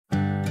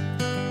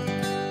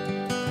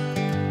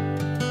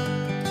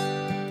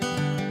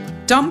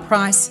Dom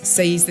Price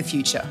sees the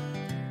future.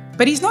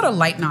 But he's not a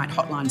late-night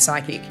hotline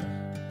psychic.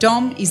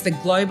 Dom is the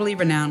globally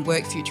renowned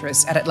work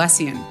futurist at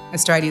Atlassian,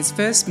 Australia's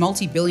first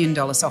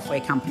multi-billion-dollar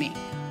software company.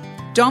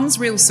 Dom's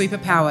real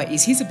superpower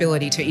is his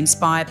ability to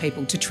inspire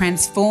people to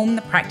transform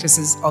the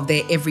practices of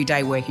their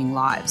everyday working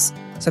lives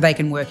so they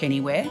can work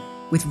anywhere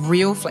with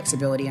real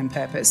flexibility and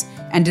purpose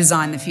and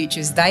design the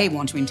futures they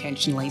want to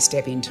intentionally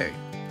step into.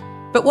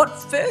 But what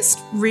first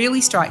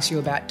really strikes you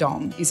about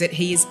Dom is that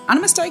he is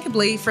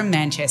unmistakably from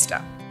Manchester.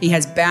 He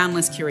has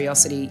boundless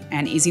curiosity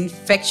and is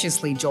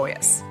infectiously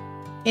joyous.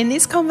 In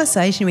this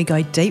conversation, we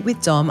go deep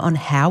with Dom on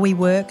how we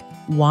work,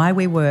 why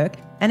we work,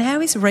 and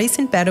how his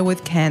recent battle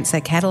with cancer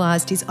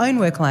catalysed his own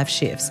work-life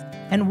shifts,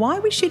 and why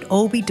we should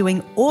all be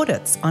doing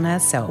audits on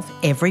ourselves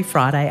every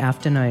Friday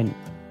afternoon.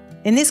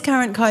 In this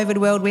current COVID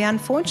world, we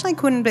unfortunately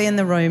couldn't be in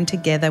the room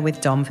together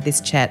with Dom for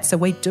this chat, so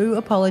we do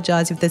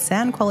apologise if the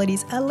sound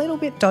quality's a little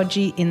bit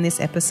dodgy in this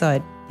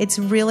episode. It's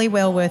really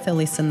well worth a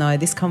listen though.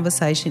 This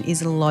conversation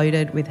is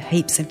loaded with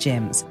heaps of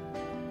gems.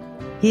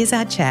 Here's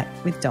our chat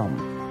with Dom.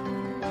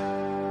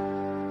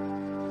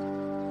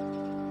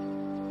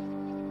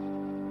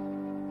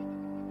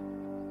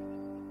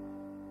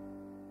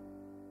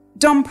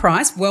 Dom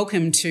Price,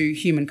 welcome to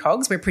Human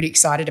Cogs. We're pretty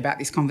excited about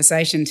this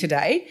conversation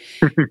today.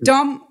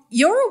 Dom,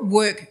 you're a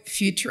work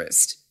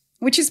futurist,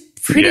 which is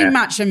pretty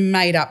much a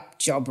made-up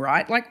job,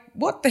 right? Like,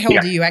 what the hell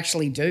do you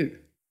actually do?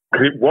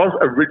 It was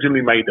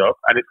originally made up,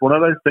 and it's one of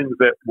those things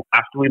that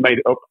after we made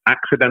it up,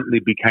 accidentally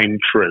became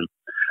true.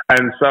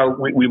 And so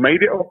we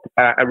made it up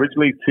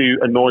originally to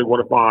annoy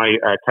one of my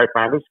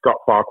co-founders, Scott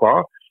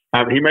Farquhar.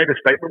 He made a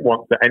statement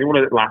once that anyone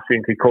at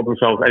Atlassian could call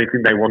themselves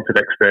anything they wanted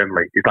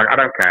externally. He's like, I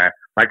don't care.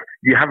 Like,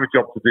 you have a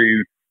job to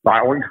do. Like,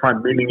 I want you to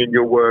find meaning in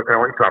your work, and I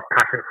want you to have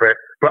passion for it.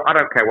 But I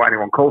don't care what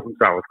anyone calls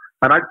themselves.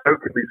 And I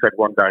jokingly said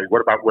one day,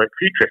 what about work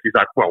futurist? He's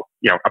like, well,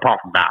 apart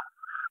from that.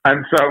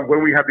 And so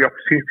when we had the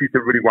opportunity to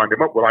really wind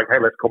him up, we're like,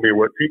 hey, let's call me a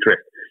work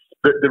futurist.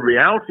 But the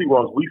reality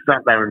was we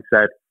sat there and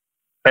said,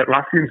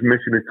 Atlassian's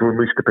mission is to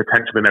unleash the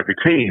potential in every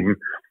team.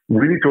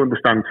 We need to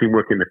understand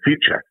teamwork in the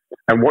future.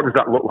 And what does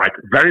that look like?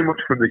 Very much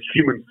from the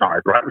human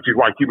side, right? Which is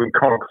why Human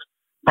Cogs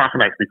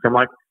fascinates me. So I'm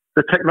like,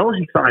 the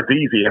technology side's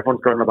easy.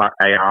 Everyone's going about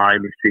AI,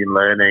 machine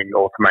learning,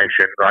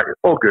 automation, right? It's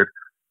all good.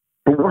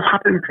 But what's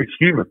happening to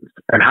humans?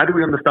 And how do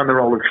we understand the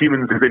role of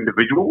humans as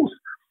individuals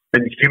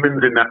and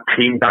humans in that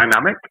team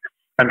dynamic?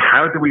 And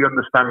how do we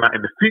understand that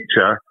in the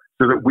future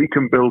so that we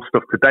can build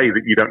stuff today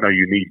that you don't know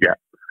you need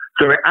yet?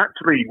 So it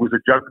actually was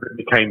a joke that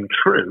became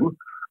true.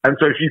 And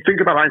so if you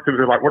think about it in terms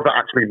of like, what does that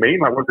actually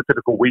mean? Like, what does a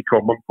typical week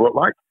or month look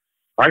like?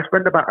 I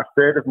spend about a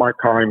third of my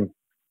time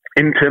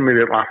internally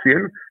at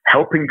Atlassian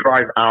helping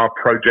drive our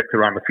project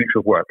around the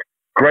future of work.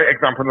 Great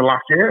example in the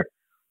last year.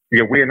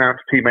 We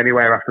announced Team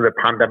Anywhere after the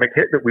pandemic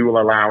hit that we will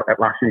allow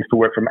Atlassians to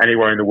work from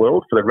anywhere in the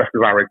world for the rest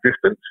of our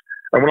existence.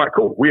 And we're like,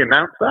 cool, we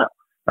announced that.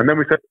 And then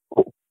we said,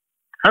 cool,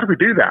 how do we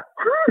do that?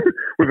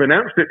 We've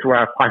announced it to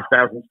our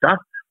 5,000 staff.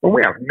 Well,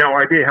 we have no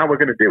idea how we're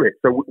going to do it.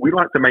 So we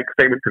like to make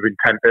statements of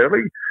intent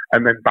early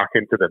and then back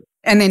into them.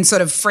 And then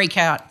sort of freak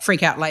out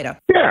later.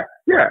 Yeah.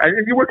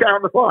 And you work it out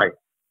on the fly.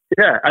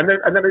 Yeah. And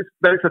then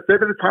there's a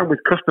third of the time with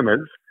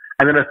customers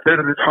and then a third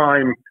of the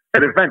time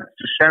at events,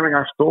 just sharing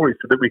our stories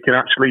so that we can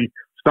actually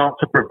start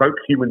to provoke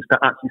humans to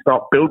actually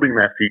start building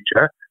their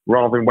future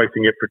rather than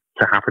waiting it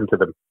to happen to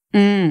them.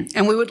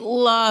 And we would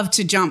love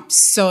to jump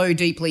so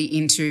deeply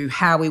into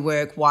how we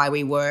work, why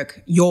we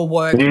work, your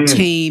work,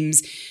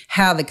 teams,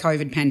 how the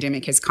COVID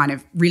pandemic has kind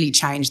of really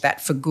changed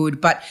that for good.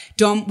 But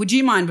Dom, would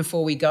you mind,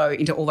 before we go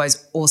into all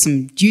those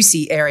awesome,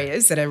 juicy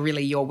areas that are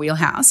really your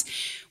wheelhouse,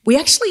 we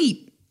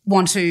actually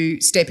want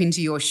to step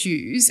into your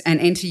shoes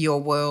and enter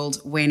your world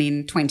when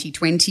in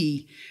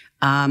 2020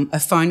 a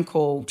phone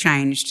call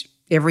changed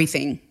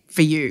everything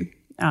for you,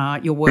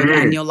 your work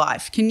and your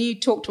life. Can you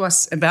talk to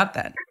us about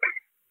that?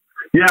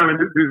 Yeah, I mean,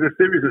 there's a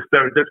series of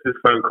serendipitous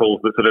phone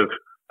calls that sort of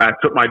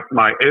took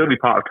my early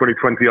part of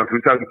 2020 onto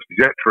its own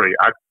trajectory.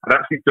 I'd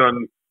actually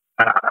done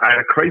I had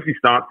a crazy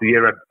start to the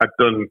year. I'd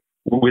done,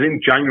 within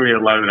January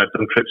alone, I'd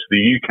done trips to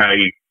the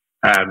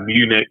UK,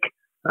 Munich,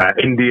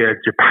 India,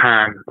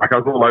 Japan. Like, I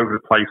was all over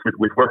the place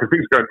with work, and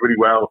things were going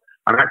really well.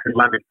 And I actually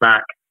landed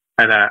back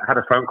and had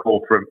a phone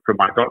call from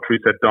my doctor who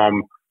said,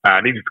 Dom,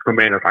 I need you to come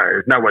in. I was like,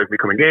 there's no way of me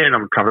coming in.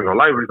 I'm traveling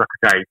all over. He's like,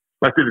 okay,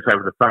 let's do this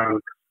over the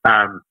phone.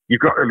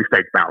 You've got early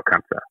stage bowel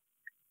cancer.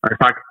 And it's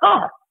like,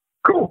 oh,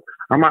 cool.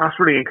 I'm like, that's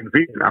really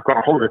inconvenient. I've got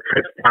a whole other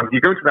trip. And you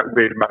go into that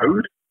weird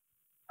mode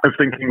of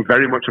thinking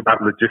very much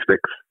about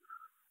logistics.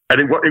 And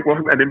it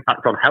wasn't an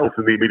impact on health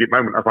in the immediate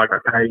moment. I was like,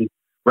 okay,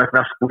 let's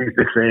now squeeze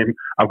this in.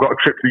 I've got a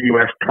trip to the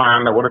US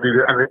planned. I want to do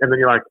this. And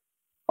then you're like,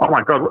 oh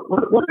my God,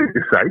 what did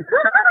he say?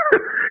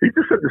 He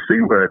just said the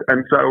C word.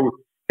 And so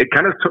it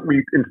kind of took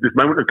me into this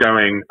moment of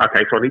going,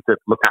 okay, so I need to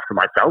look after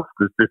myself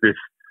because there's this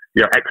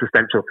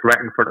existential threat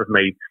in front of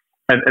me.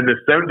 And the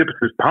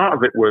serendipitous part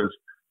of it was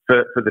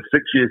for the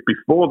 6 years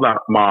before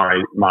that,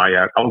 my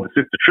older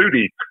sister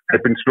Trudy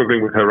had been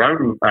struggling with her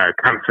own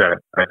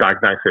cancer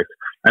diagnosis.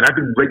 And I've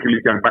been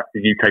regularly going back to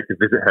the UK to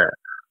visit her.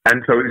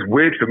 And so it's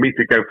weird for me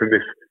to go from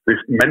this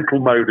mental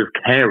mode of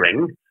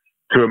caring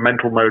to a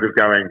mental mode of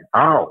going,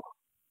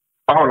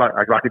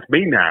 like it's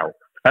me now.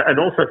 And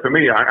also for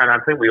me, and I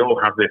think we all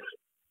have this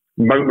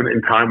moment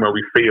in time where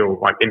we feel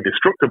like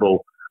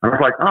indestructible. And I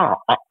was like,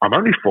 I'm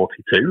only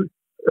 42.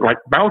 Like,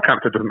 bowel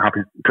cancer doesn't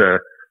happen to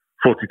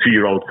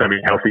 42-year-old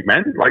semi-healthy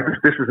men. Like,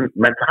 this isn't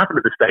meant to happen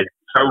at this stage.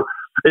 So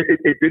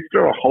it did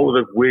throw a whole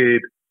lot of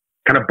weird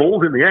kind of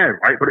balls in the air,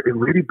 right? But it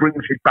really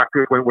brings you back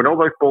to when all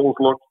those balls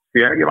launch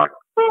in the air, you're like,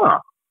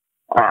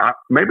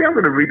 maybe I'm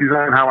going to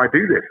redesign how I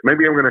do this.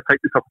 Maybe I'm going to take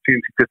this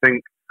opportunity to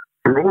think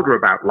broader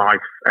about life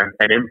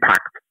and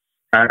impact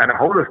and a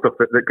whole lot of stuff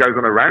that goes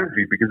on around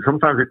you, because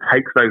sometimes it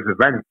takes those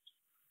events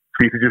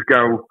for you to just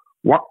go,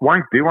 why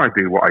do I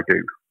do what I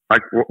do?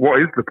 Like, what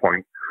is the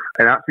point?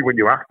 And actually, when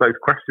you ask those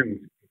questions,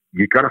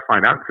 you've got to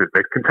find answers.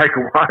 It can take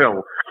a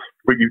while,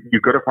 but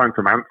you've got to find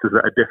some answers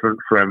that are different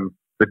from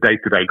the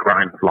day-to-day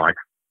grind of life.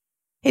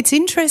 It's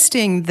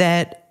interesting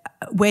that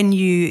when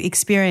you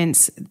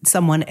experience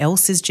someone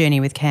else's journey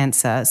with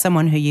cancer,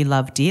 someone who you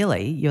love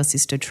dearly, your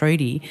sister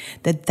Trudy,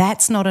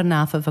 that's not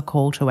enough of a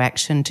call to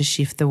action to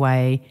shift the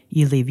way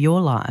you live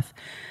your life.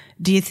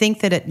 Do you think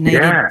that it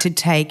needed to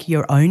take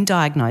your own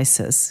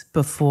diagnosis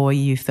before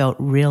you felt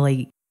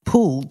really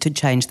pulled to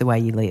change the way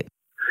you live?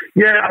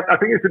 Yeah, I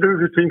think it's the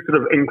difference between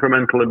sort of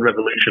incremental and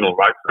revolutionary,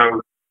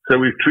 right? So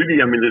with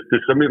Trudy, I mean,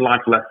 there's so many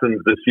life lessons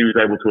that she was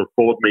able to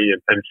afford me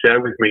and share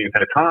with me in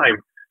her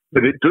time,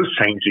 that it does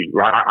change you,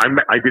 right?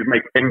 I did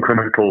make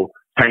incremental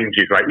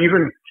changes, right?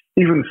 Even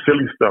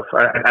silly stuff.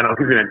 And I'll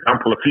give you an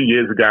example. A few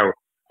years ago,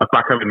 I was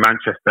back home in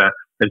Manchester,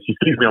 and she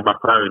sees me on my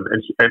phone,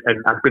 and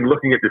I've been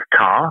looking at this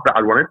car that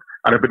I wanted,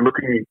 and I've been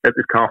looking at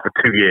this car for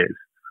 2 years.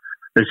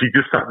 And she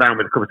just sat down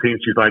with a cup of tea,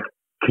 and she's like,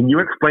 "Can you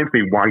explain to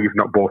me why you've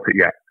not bought it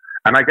yet?"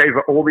 And I gave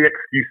her all the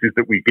excuses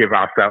that we give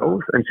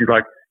ourselves, and she's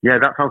like, "Yeah,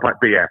 that sounds like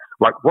BS.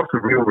 Like, what's the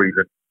real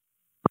reason?"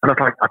 And I was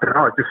like, "I don't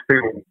know, I just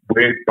feel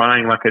weird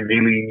buying like a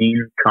nearly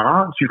new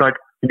car." She's like,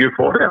 "Can you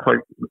afford it?" I was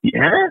like,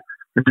 "Yeah."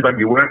 And she's like,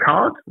 "You work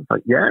hard?" I was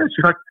like, "Yeah."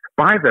 She's like,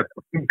 "Buy the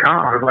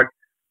car." I was like,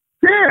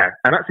 "Yeah."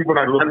 And actually, when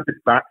I landed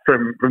back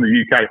from the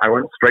UK, I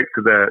went straight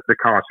to the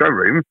car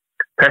showroom,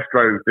 test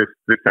drove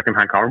this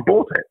second-hand car and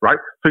bought it, right?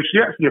 So she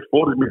actually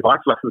afforded me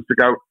life lessons to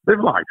go,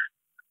 live life,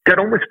 get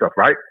on with stuff,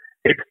 right?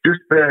 It's just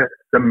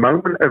the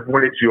moment of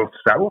when it's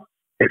yourself,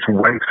 it's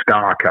way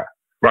starker,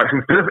 right? So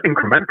instead of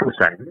incremental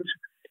change,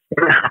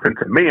 when it happened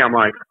to me, I'm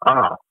like,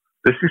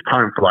 this is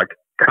time for like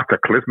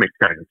cataclysmic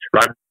change,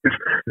 right?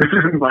 This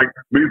isn't like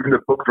moving the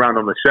books around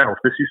on the shelf.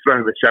 This is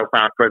throwing the shelf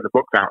out, throwing the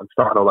books out and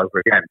starting all over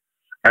again.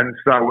 And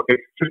so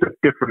it's just a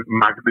different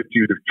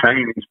magnitude of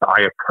change that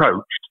I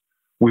approached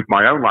with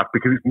my own life,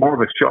 because it's more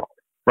of a shock,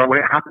 right? When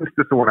it happens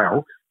to someone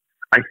else,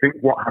 I think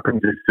what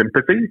happens is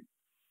sympathy.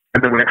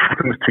 And then when it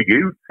happens to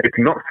you, it's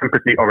not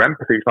sympathy or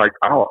empathy. It's like,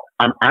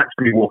 I'm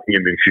actually walking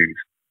in these shoes.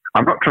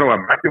 I'm not trying to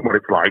imagine what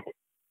it's like.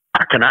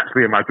 I can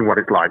actually imagine what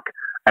it's like.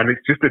 And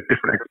it's just a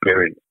different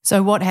experience.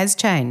 So what has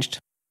changed?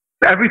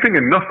 Everything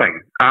and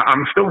nothing.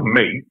 I'm still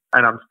me,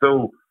 and I'm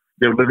still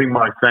living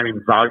my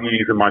same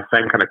values and my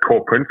same kind of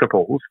core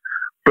principles.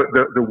 But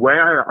the way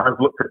I've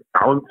looked at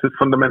balance has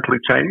fundamentally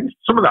changed.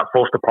 Some of that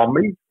forced upon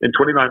me. In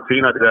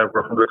 2019, I did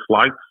over 100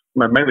 flights,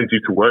 mainly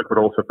due to work, but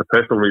also for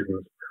personal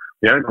reasons.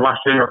 In the last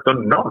year, I've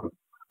done none.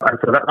 And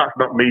so that's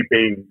not me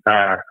being,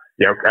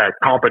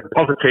 carbon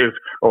positive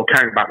or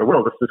caring about the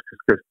world. That's just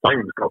because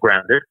planes got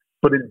grounded.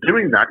 But in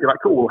doing that, you're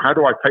like, cool, how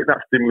do I take that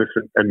stimulus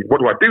and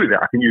what do I do with it?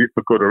 I can use it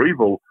for good or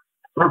evil.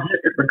 So I've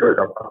used it for good.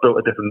 I've built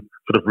a different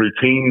sort of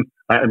routine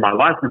in my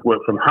life. We've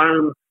worked from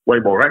home, way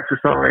more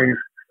exercise.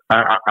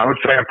 I would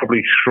say I've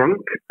probably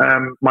shrunk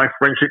my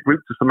friendship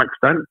group to some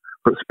extent,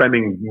 but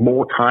spending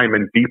more time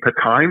and deeper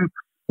time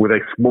with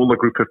a smaller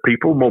group of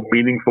people, more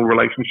meaningful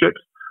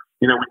relationships.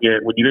 When you're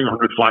doing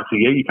 100 flights a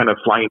year, you kind of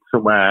fly in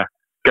somewhere,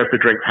 go for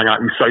drinks, hang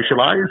out, you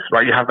socialize,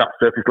 right? You have that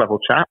surface level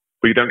chat,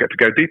 but you don't get to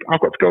go deep.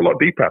 I've got to go a lot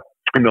deeper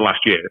in the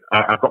last year.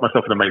 I've got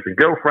myself an amazing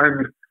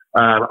girlfriend.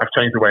 I've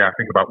changed the way I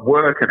think about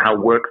work and how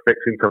work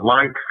fits into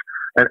life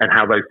and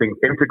how those things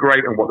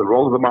integrate and what the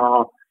roles of them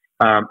are.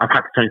 I've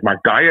had to change my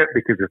diet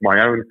because of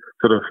my own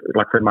sort of,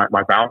 like I said,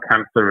 my bowel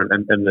cancer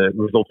and the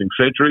resulting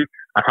surgery.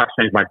 I've had to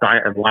change my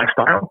diet and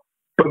lifestyle.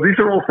 But these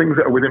are all things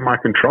that are within my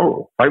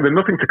control. Like, there's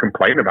nothing to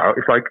complain about.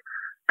 It's like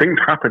things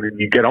happen and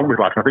you get on with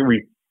life. I think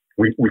we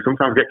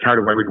sometimes get carried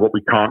away with what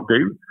we can't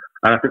do.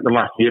 And I think the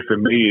last year for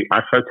me,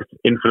 I focused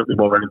infinitely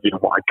more energy on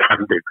what I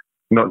can do.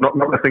 Not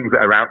the things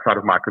that are outside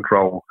of my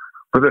control,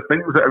 but the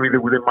things that are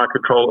either within my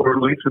control or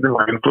at least within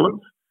my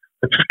influence.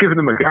 And just giving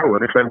them a go.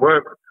 And if they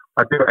work,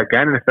 I do it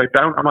again. And if they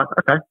don't, I'm like,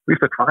 okay, at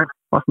least I tried.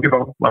 Let's move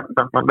on.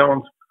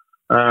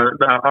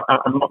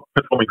 I'm not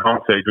performing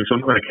heart surgery, so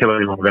I'm not going to kill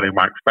anyone with any of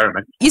my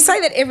experiments. You say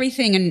that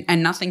everything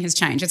and nothing has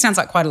changed. It sounds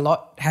like quite a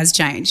lot has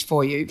changed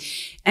for you.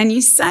 And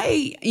you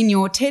say in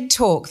your TED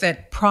Talk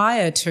that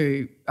prior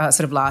to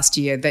sort of last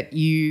year that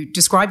you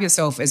describe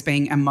yourself as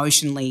being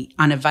emotionally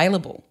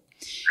unavailable.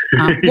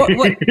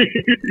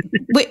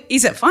 What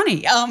is it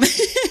funny?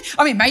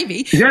 I mean,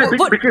 maybe. Yeah,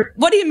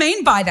 what do you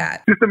mean by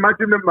that? Just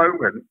imagine the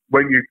moment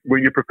when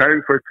you're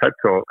preparing for a TED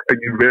Talk and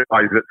you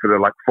realise that for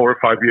the 4 or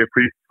 5 years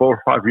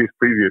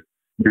previous,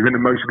 you've been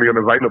emotionally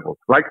unavailable.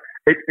 Like,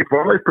 it's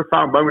one of those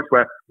profound moments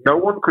where no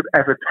one could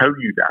ever tell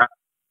you that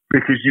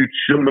because you'd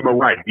shun them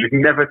away. You'd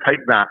never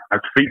take that as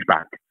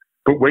feedback.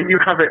 But when you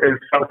have it as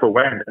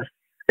self-awareness,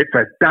 it's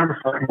a damn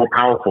sight more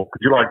powerful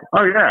because you're like,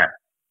 oh yeah,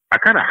 I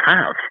kind of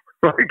have.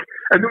 Like,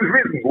 and there was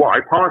reasons why,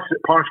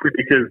 partially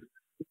because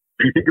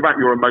if you think about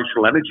your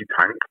emotional energy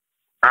tank,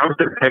 I was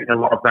dedicating a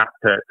lot of that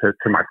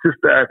to my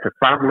sister, to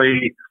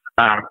family.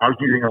 I was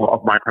using a lot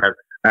of my kind of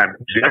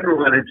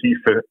general energy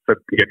for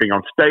being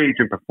on stage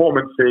and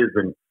performances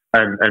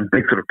and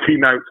big sort of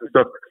keynotes and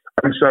stuff.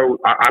 And so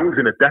I was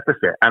in a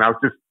deficit and I was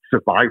just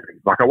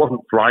surviving. Like, I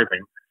wasn't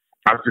thriving.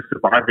 I was just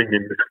surviving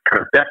in this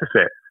kind of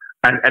deficit.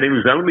 And it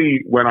was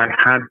only when I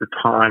had the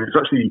time, it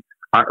was actually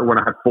when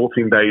I had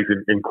 14 days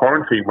in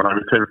quarantine when I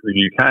returned from the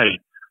UK,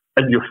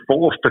 and you're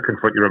forced to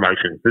confront your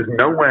emotions. There's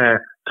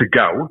nowhere to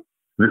go.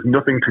 There's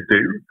nothing to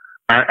do.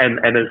 And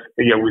as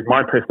you know, with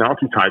my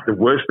personality type, the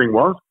worst thing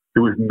was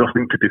there was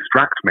nothing to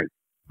distract me.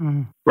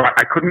 Right?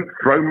 I couldn't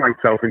throw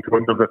myself into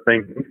another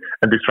thing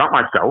and distract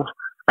myself.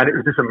 And it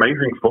was this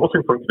amazing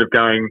forcing function of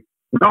going,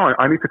 no,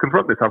 I need to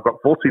confront this. I've got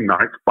 14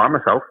 nights by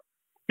myself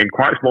in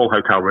quite a small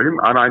hotel room,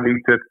 and I need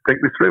to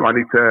think this through. I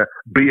need to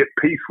be at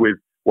peace with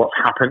what's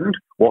happened,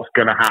 what's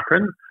going to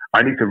happen.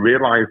 I need to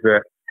realize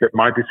that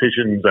my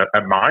decisions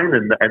are mine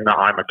and that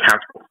I'm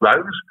accountable for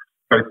those,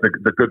 both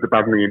the good, the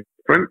bad, and the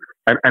indifferent.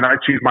 And I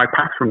choose my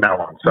path from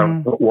now on.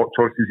 So what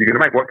choices are you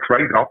going to make? What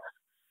trade-offs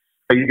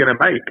are you going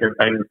to make?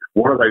 And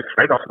one of those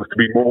trade-offs was to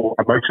be more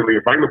emotionally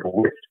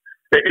available.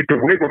 It's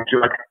a weird one. You're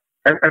like,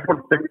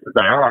 everyone thinks that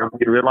they are, and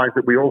you realize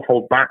that we all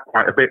hold back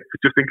quite a bit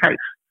just in case.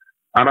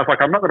 And I was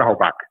like, I'm not going to hold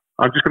back.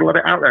 I'm just going to let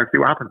it out there and see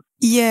what happens.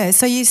 Yeah.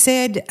 So you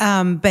said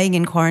being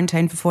in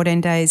quarantine for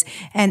 14 days,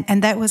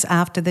 and that was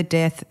after the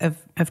death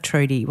of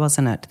Trudy,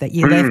 wasn't it? That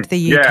you left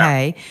the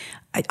UK.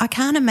 Yeah. I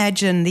can't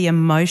imagine the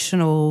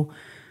emotional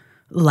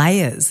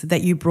layers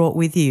that you brought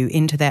with you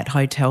into that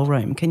hotel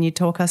room. Can you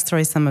talk us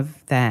through some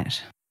of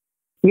that?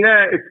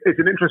 Yeah, it's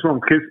an interesting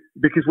one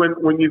because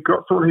when you've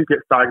got someone who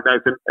gets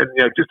diagnosed, and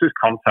you know, just as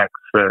context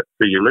for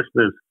your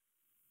listeners,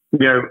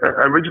 you know,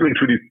 originally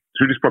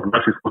Trudy's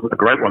prognosis wasn't a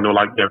great one. They were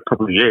like, a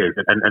couple of years.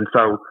 And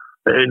so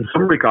in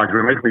some regards,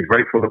 we're amazingly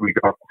grateful that we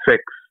got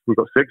 6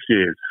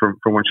 years from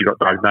when she got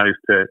diagnosed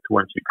to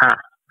when she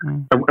passed.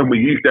 And we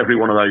used every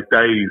one of those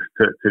days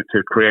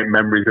to create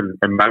memories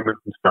and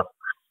moments and stuff.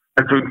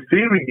 And so in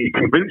theory, you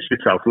convince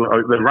yourself,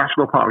 the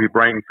rational part of your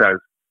brain says,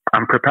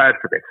 I'm prepared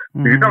for this.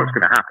 You know it's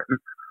going to happen.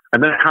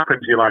 And then it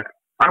happens, you're like,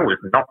 I was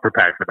not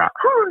prepared for that.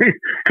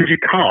 Because you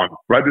can't,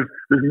 right?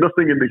 There's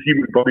nothing in the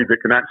human body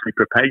that can actually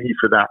prepare you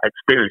for that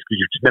experience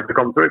because you've just never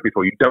gone through it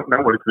before. You don't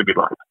know what it's going to be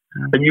like.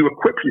 And you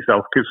equip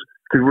yourself because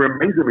we're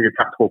amazingly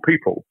adaptable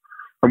people.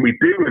 And we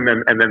do, and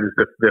then there's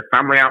the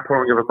family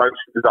outpouring of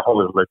emotions, there's a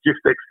whole lot of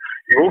logistics.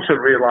 You also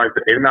realize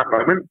that in that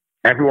moment,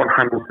 everyone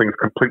handles things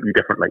completely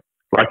differently.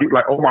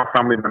 Like all my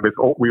family members,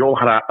 we all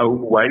had our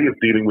own way of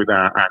dealing with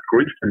our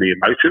grief and the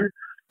emotion.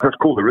 That's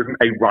cool. There isn't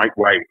a right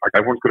way. Like,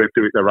 everyone's going to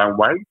do it their own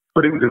way.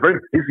 But it was a very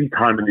busy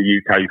time in the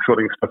UK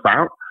sorting stuff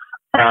out.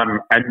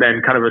 And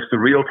then kind of a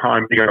surreal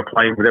time being on a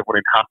plane with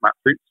everyone in hazmat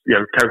suits. You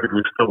know, COVID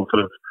was still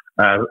sort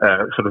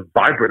of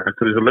vibrant. And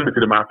so there's a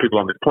limited amount of people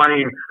on this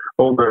plane,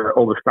 all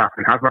the staff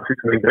in hazmat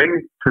suits, and then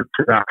getting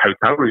to that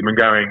hotel room and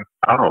going,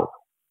 oh,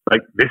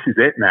 like, this is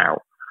it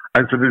now.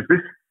 And so there's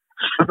this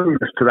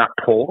suddenness to that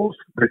pause.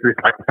 There's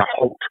like a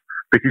halt,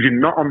 because you're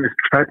not on this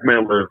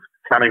treadmill of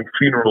planning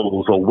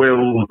funerals or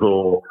wills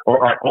or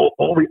like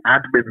all the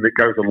admin that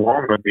goes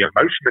along and the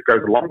emotion that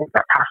goes along with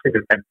that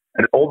passing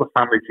and all the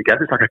family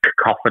together. It's like a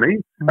cacophony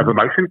of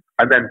emotion,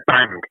 and then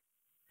bang,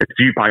 it's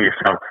you by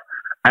yourself.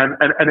 And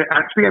it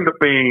actually ended up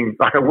being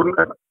like I wouldn't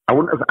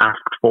have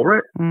asked for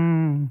it,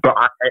 but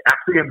it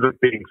actually ended up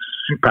being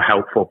super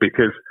helpful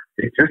because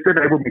it just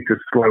enabled me to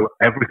slow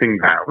everything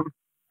down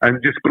and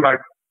just be like,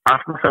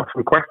 ask myself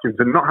some questions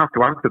and not have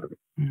to answer them.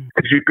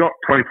 Because you've got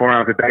 24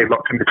 hours a day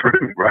locked in the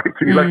room, right?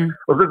 So you're like,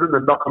 other than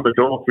the knock on the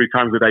door 3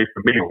 times a day for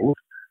meals,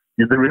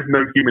 there is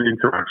no human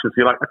interaction. So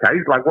you're like,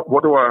 okay, like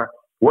what do I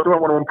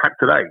want to unpack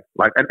today?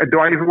 Like, and do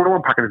I even want to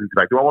unpack anything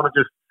today? Do I want to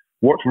just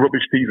watch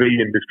rubbish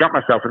TV and distract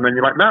myself? And then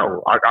you're like,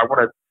 no, I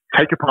want to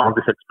take apart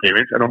this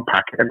experience and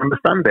unpack it and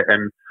understand it.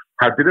 And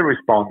how did I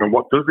respond? And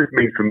what does this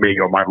mean for me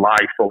or my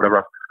life or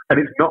whatever? And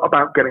it's not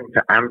about getting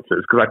to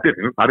answers, because I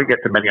didn't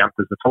get to many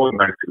answers at all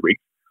in those 2 weeks.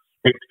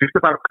 It's just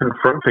about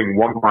confronting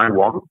one by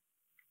one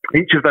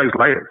each of those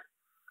layers.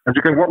 And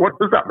you go, what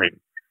does that mean?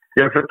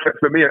 You know,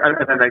 for me, and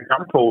an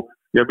example,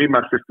 you know, me and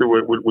my sister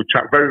would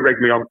chat very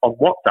regularly on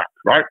WhatsApp,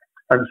 right?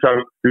 And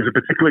so there was a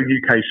particular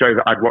UK show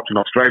that I'd watch in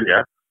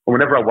Australia, and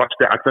whenever I watched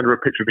it, I'd send her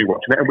a picture of me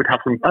watching it, and we'd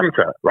have some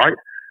banter, right?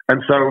 And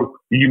so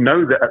you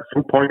know that at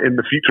some point in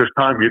the future of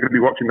time, you're going to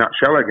be watching that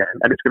show again,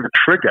 and it's going to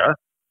trigger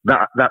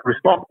that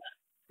response,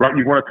 right?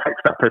 You want to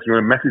text that person, you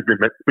want to message them,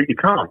 but you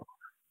can't.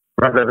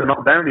 right? They're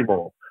not there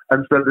anymore.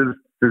 And so there's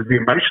the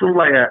emotional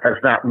layer of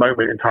that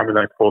moment in time in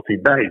those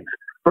 14 days.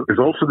 But there's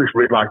also this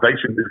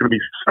realization there's going to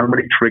be so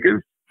many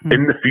triggers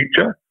in the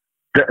future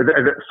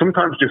that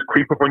sometimes just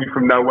creep up on you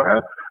from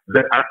nowhere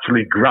that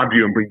actually grab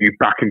you and bring you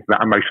back into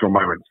that emotional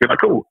moment. You're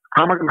like, oh,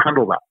 how am I going to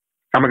handle that?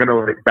 Am I going to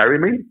let it bury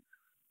me?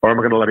 Or am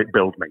I going to let it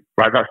build me?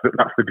 Right? That's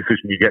the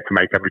decision you get to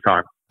make every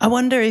time. I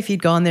wonder if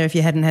you'd gone there if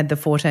you hadn't had the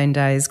 14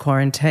 days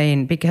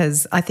quarantine,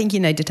 because I think you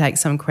need to take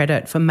some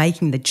credit for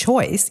making the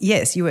choice.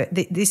 Yes,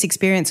 this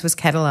experience was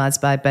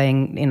catalysed by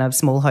being in a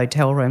small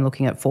hotel room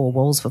looking at four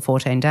walls for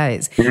 14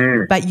 days.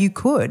 But you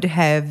could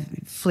have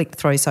flicked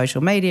through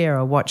social media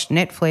or watched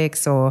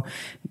Netflix or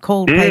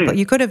called people.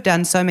 You could have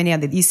done so many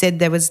other. You said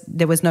there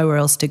was nowhere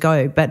else to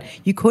go, but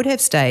you could have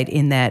stayed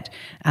in that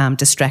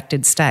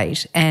distracted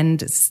state,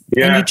 and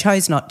you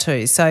chose not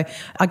to. So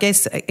I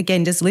guess,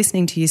 again, just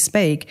listening to you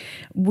speak,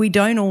 we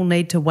don't all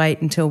need to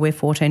wait until we're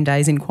 14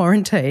 days in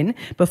quarantine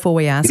before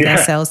we ask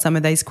ourselves some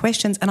of these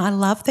questions. And I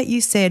love that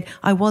you said,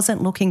 I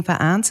wasn't looking for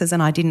answers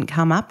and I didn't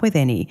come up with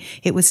any.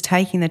 It was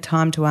taking the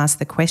time to ask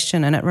the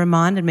question. And it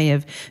reminded me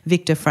of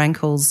Viktor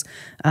Frankl's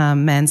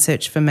Man's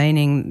Search for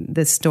Meaning,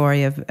 the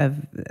story of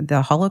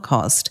the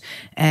Holocaust,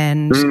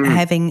 and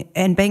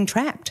being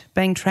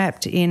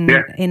trapped in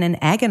an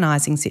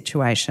agonising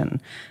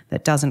situation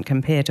that doesn't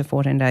compare to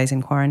 14 days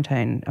in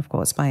quarantine, of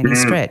course, by any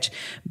stretch.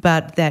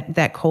 But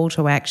that call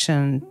to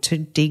action to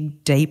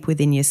dig deep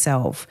within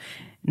yourself,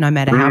 no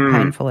matter how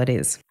painful it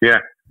is.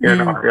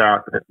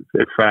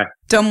 It's fair.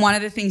 Dom, one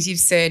of the things you've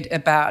said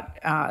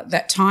about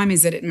that time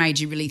is that it made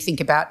you really think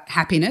about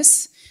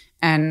happiness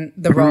and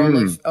the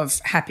role of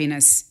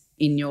happiness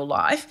in your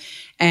life.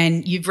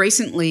 And you've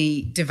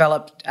recently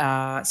developed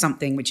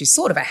something which is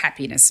sort of a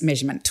happiness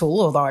measurement tool,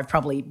 although I've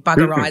probably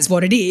buggerized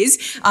what it is,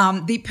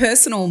 the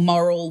personal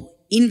moral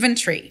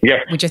inventory,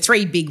 which are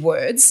three big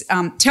words.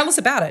 Tell us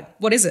about it.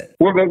 What is it?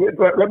 Well, let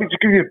me just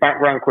give you a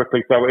background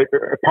quickly. So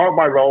part of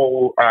my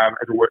role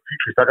as a work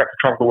futurist, I got to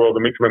travel the world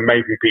and meet some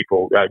amazing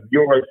people,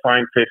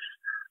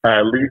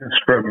 neuroscientists, leaders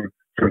from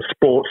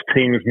sports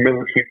teams,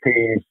 military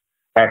teams,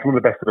 some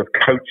of the best sort of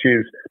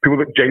coaches, people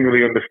that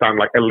genuinely understand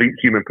like elite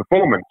human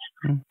performance.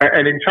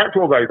 And in chat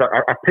to all those,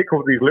 I pick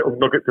up these little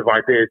nuggets of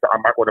ideas that I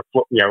might want to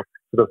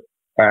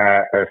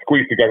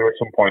squeeze together at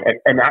some point.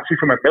 And actually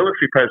from a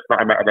military person that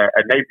I met at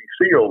a Navy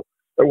SEAL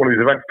at one of these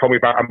events told me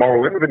about a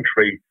moral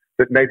inventory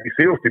that Navy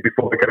SEALs do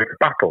before they go into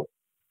battle.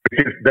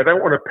 Because they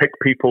don't want to pick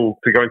people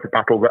to go into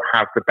battle that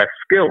have the best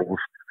skills.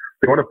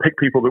 They want to pick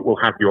people that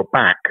will have your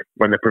back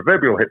when the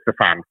proverbial hits the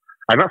fan.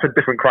 And that's a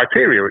different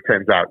criteria, it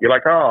turns out. You're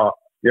like,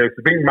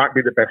 Sabine might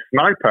be the best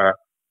sniper,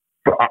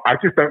 but I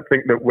just don't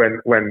think that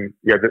when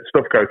that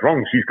stuff goes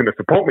wrong, she's going to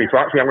support me. So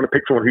actually I'm going to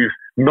pick someone who's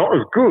not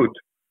as good,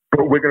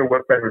 but we're going to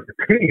work better as a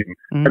team.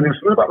 And there's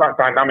something about that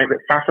dynamic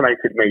that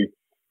fascinated me.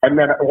 And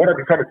then what I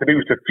decided to do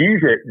was to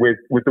fuse it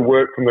with the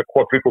work from the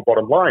quadruple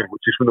bottom line,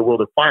 which is from the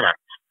world of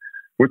finance,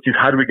 which is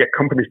how do we get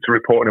companies to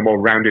report in a more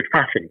rounded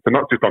fashion. So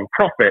not just on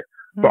profit,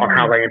 but on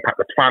how they impact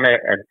the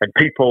planet and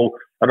people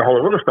and a whole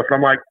other stuff. And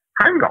I'm like,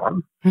 hang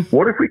on,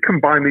 what if we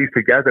combine these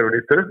together and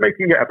instead of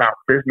making it about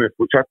business,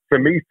 which for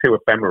me is too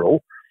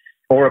ephemeral,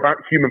 or about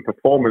human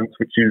performance,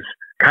 which is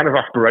kind of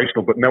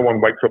aspirational, but no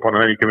one wakes up on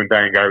any given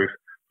day and goes,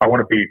 I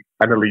want to be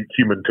an elite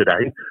human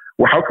today.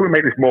 Well, how can we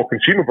make this more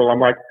consumable? I'm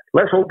like,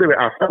 let's all do it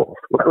ourselves.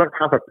 Let's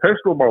have a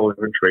personal moral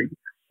inventory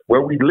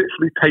where we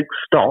literally take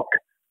stock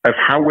of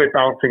how we're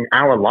balancing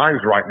our lives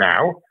right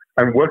now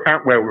and work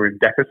out where we're in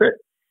deficit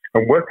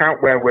and work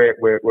out where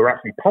we're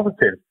actually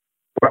positive.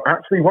 But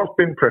actually what's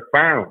been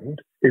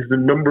profound is the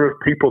number of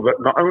people that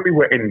not only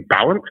were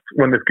imbalanced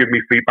when they've given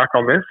me feedback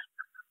on this,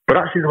 but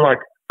actually like,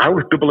 I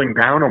was doubling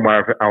down on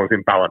where I was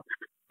imbalanced.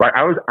 Like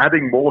I was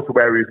adding more to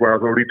areas where I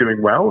was already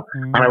doing well,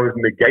 and I was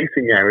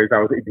negating areas, I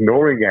was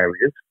ignoring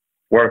areas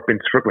where I've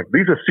been struggling.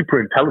 These are super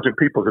intelligent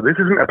people, so this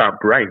isn't about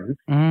brains,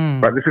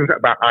 right? This isn't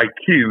about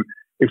IQ.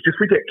 It's just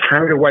we get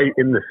carried away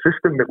in the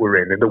system that we're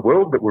in the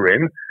world that we're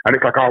in, and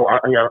it's like,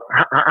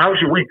 how's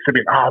your week? So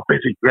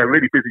busy,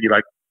 really busy. You're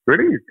like,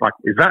 really? Like,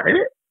 is that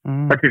it?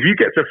 Like, if you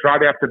get to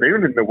Friday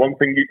afternoon and the one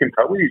thing you can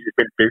tell me is you've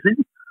been busy,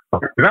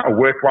 is that a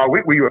worthwhile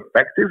week? Were you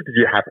effective? Did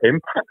you have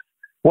impact?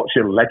 What's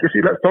your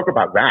legacy? Let's talk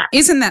about that.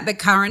 Isn't that the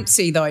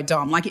currency though,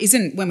 Dom? Like,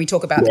 isn't when we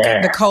talk about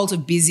the cult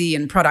of busy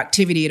and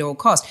productivity at all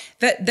costs,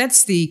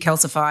 that's the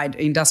calcified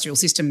industrial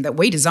system that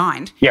we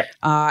designed.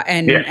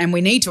 And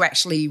we need to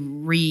actually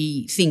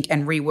rethink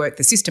and rework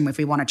the system if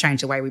we want to change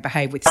the way we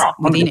behave within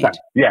it.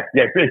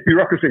 It's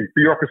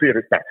bureaucracy at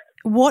its best.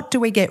 What do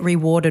we get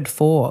rewarded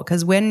for?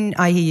 Because when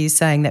I hear you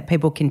saying that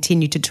people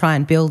continue to try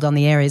and build on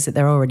the areas that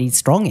they're already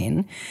strong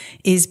in,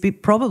 is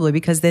probably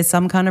because there's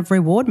some kind of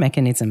reward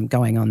mechanism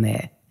going on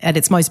there at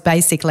its most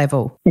basic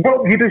level.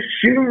 Well, you'd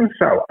assume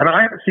so. And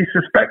I actually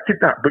suspected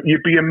that. But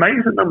you'd be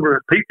amazed at the number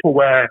of people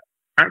where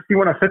actually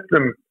when I said to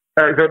them,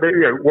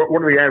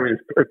 one of the areas,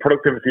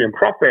 productivity and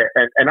profit,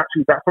 and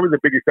actually that's probably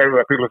the biggest area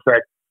where people have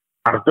said,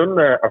 I've done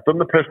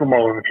the personal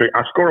moral inventory.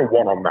 I score a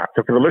 1 on that.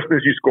 So for the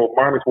listeners, you score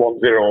 -1,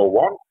 0, or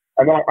 1.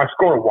 And then I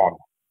score a 1.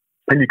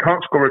 And you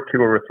can't score a 2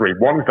 or a 3.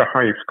 1 is the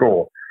highest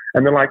score.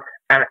 And they're like,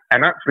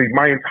 and actually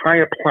my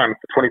entire plan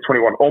for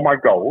 2021, all my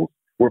goals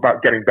were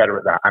about getting better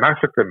at that. And I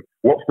said to them,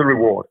 what's the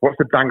reward? What's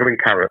the dangling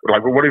carrot?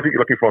 Like, well, what is it you're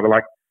looking for? They're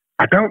like,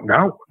 I don't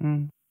know.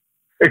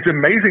 It's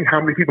amazing how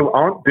many people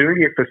aren't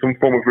doing it for some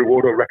form of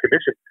reward or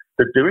recognition.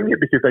 They're doing it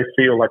because they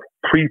feel like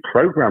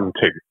pre-programmed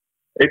to.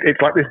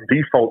 It's like this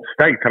default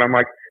state. And I'm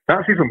like,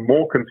 that's even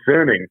more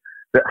concerning,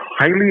 that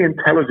highly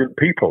intelligent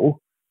people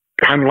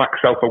can lack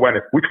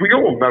self-awareness, which we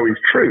all know is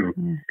true.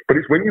 But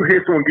it's when you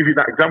hear someone give you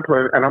that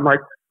example, and I'm like,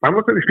 I'm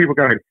looking at these people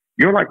going,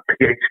 you're like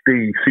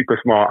PhD, super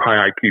smart,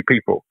 high IQ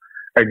people,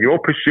 and you're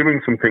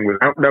pursuing something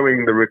without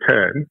knowing the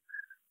return,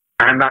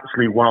 and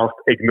actually whilst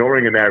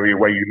ignoring an area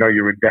where you know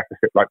you're in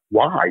deficit. Like,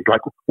 why?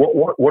 Like,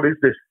 what is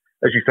this,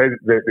 as you say,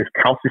 this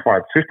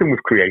calcified system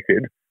we've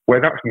created where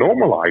that's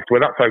normalized,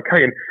 where that's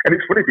okay? And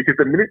it's funny because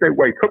the minute they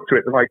wake up to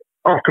it, they're like,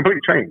 oh, I've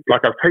completely changed.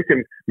 Like, I've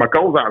taken my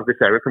goals out of this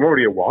area, so I'm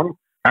already a 1,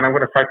 and I'm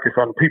going to focus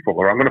on people,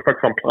 or I'm going to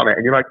focus on planet.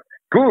 And you're like,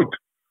 good.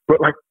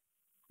 But like,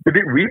 did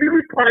it really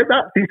require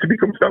that for you to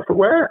become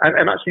self-aware?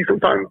 And actually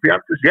sometimes the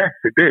answer is yes,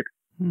 it did.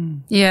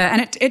 Yeah,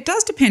 and it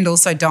does depend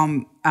also,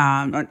 Dom.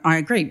 I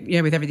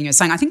agree, with everything you're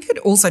saying. I think it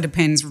also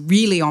depends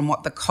really on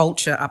what the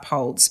culture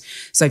upholds.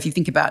 So if you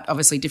think about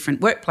obviously different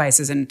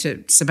workplaces, and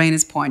to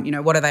Sabina's point,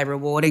 what are they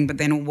rewarding? But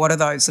then what are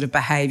those sort of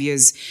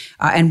behaviours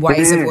and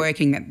ways of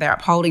working that they're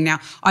upholding? Now,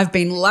 I've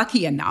been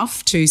lucky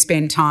enough to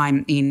spend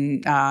time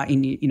in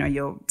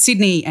your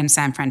Sydney and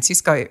San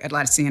Francisco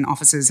Atlassian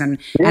offices, and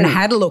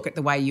had a look at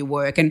the way you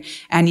work,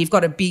 and you've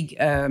got a big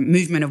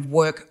movement of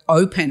work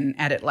open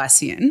at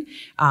Atlassian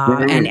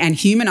and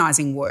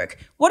humanising work.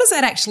 What does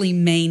that actually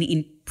mean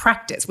in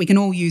practice? We can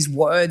all use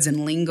words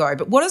and lingo,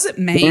 but what does it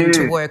mean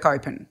to work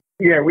open?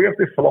 Yeah, we have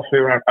this philosophy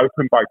around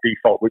open by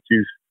default, which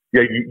is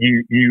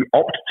you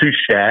opt to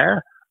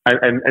share,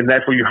 and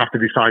therefore you have to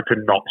decide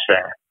to not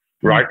share,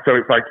 right? So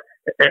it's like,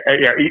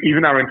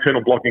 even our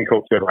internal blogging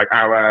culture, like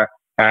our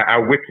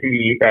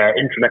wiki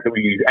intranet that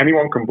we use,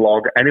 anyone can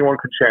blog, anyone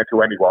can share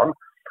to anyone,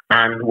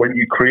 and when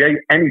you create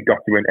any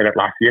document in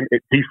Atlassian,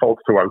 it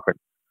defaults to open.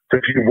 So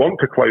if you want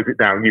to close it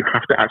down, you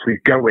have to actually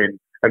go in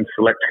and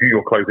select who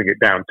you're closing it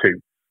down to.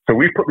 So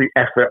we've put the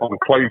effort on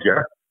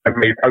closure and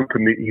made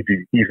open the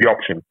easy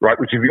option, right?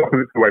 Which is the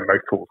opposite of the way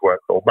most tools work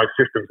or most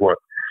systems work.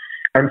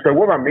 And so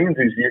what that means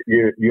is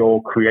you're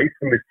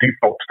creating this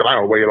default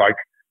style where you're like,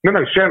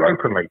 no, share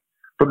openly.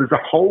 But there's a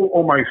whole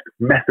almost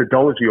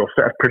methodology or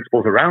set of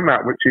principles around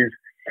that, which is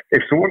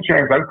if someone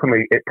shares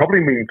openly, it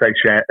probably means they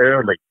share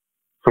early.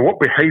 So what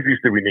behaviors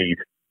do we need,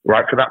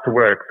 right, for that to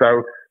work?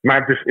 So,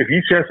 Mads, if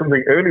you share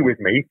something early with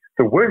me,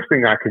 the worst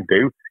thing I can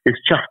do is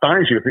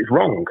chastise you if it's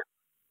wrong,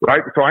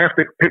 right? So I have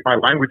to pick my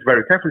language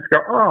very carefully to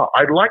go,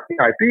 I like the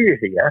idea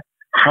here.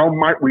 How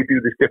might we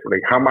do this differently?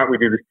 How might we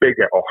do this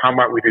bigger? Or how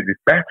might we do this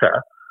better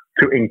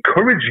to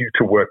encourage you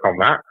to work on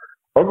that?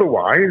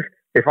 Otherwise,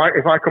 if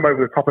I come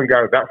over the top and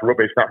go, that's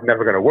rubbish, that's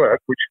never going to work,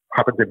 which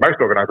happens in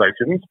most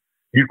organizations,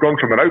 you've gone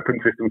from an open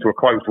system to a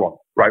closed one,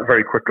 right,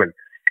 very quickly.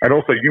 And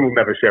also, you will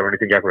never share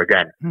anything ever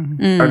again.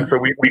 And so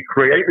we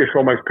create this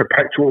almost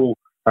perpetual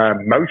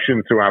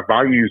motion through our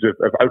values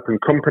of open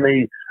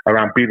company,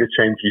 around be the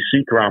change you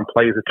seek, around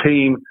play as a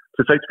team,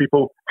 to say to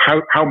people,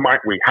 how might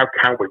we, how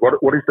can we,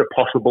 what is the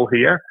possible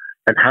here?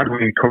 And how do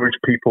we encourage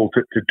people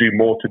to do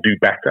more, to do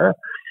better,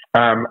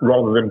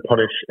 rather than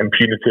punish and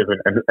punitive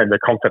and the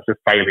concept of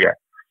failure.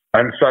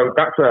 And so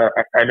that's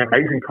an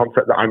amazing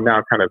concept that I'm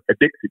now kind of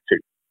addicted to.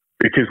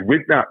 Because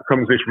with that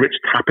comes this rich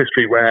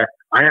tapestry where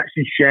I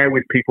actually share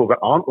with people that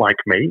aren't like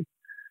me,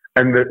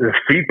 and the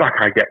feedback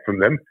I get from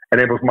them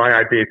enables my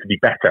idea to be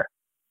better.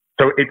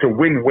 So it's a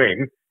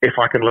win-win if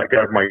I can let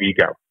go of my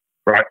ego,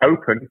 right?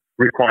 Open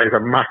requires a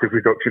massive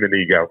reduction in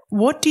ego.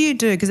 What do you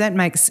do? Because that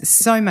makes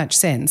so much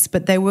sense,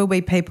 but there will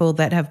be people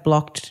that have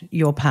blocked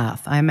your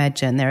path, I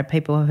imagine. There are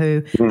people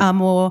who are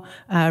more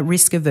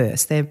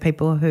risk-averse. There are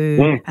people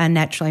who are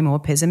naturally more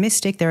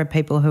pessimistic. There are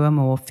people who are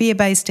more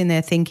fear-based in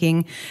their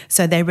thinking.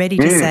 So they're ready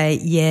to say,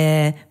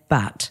 yeah,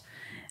 but...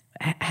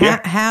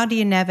 How do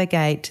you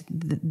navigate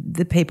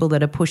the people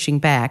that are pushing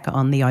back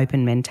on the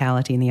open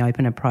mentality and the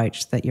open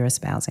approach that you're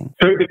espousing?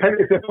 So it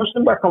depends. If they're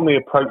pushing back on the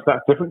approach,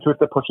 that's different to if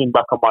they're pushing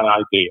back on my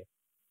idea.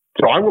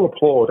 So I will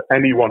applaud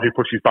anyone who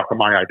pushes back on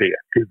my idea,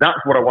 because that's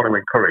what I want to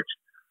encourage.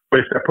 But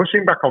if they're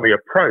pushing back on the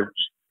approach,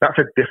 that's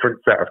a different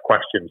set of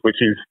questions,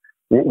 which is,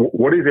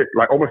 what is it,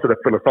 like almost at a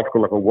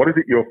philosophical level, what is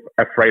it you're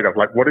afraid of?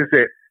 Like, what is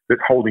it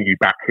that's holding you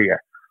back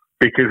here?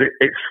 Because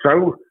it's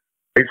so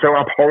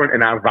abhorrent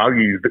in our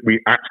values that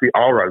we actually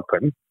are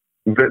open,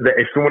 that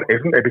if someone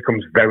isn't, it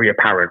becomes very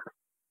apparent.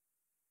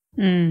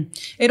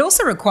 It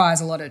also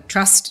requires a lot of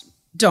trust,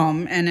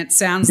 Dom, and it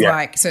sounds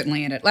like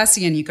certainly at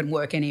Atlassian you can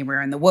work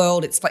anywhere in the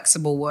world. It's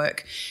flexible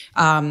work,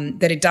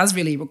 that it does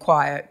really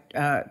require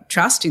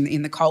trust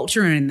in the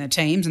culture and in the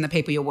teams and the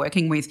people you're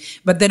working with,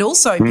 but that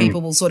also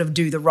people will sort of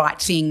do the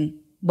right thing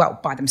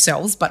by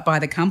themselves, but by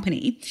the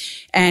company,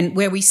 and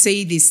where we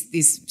see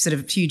this sort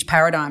of huge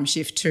paradigm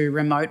shift to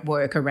remote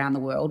work around the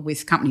world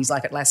with companies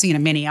like Atlassian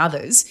and many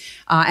others,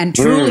 and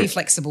truly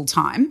flexible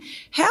time.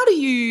 How do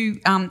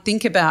you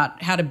think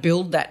about how to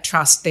build that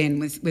trust then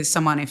with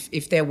someone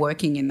if they're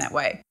working in that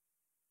way?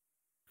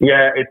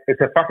 Yeah,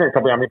 it's a fascinating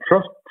topic. I mean,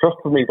 trust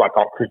for me is like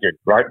oxygen,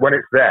 right? When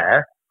it's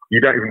there,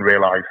 you don't even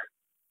realise,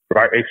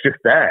 right? It's just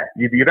there.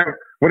 You don't,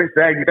 when it's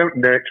there, you don't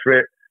nurture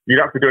it. You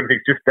don't have to do anything.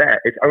 It's just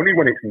there. It's only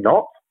when it's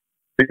not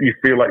that you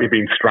feel like you're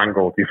being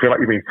strangled. You feel like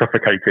you're being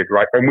suffocated,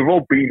 right? And we've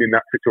all been in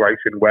that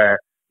situation where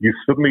you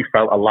suddenly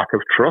felt a lack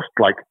of trust,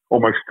 like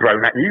almost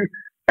thrown at you,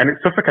 and it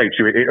suffocates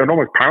you. It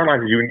almost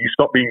paralyzes you, and you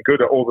stop being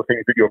good at all the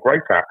things that you're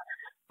great at.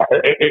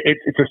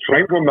 It's a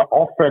strange one that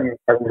often,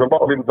 and there's a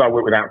lot of individuals I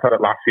work with outside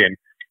Atlassian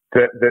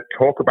that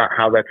talk about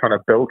how they're trying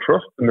to build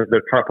trust and that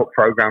they're trying to put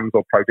programs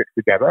or projects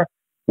together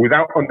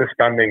without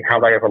understanding how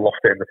they ever lost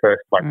it in the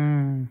first place.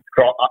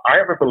 So I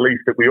have a belief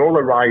that we all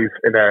arrive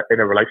in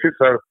a relationship.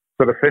 So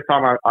the first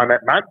time I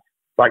met Matt,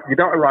 like, you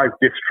don't arrive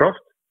distrust,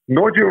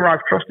 nor do you arrive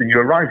trusting. You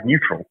arrive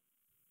neutral,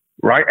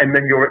 right? And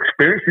then your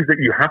experiences that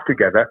you have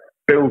together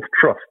build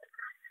trust.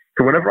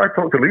 So whenever I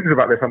talk to leaders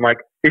about this, I'm like,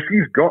 if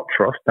you've got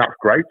trust, that's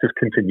great, just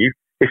continue.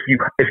 If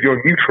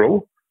you're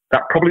neutral,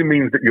 that probably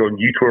means that you're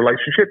new to a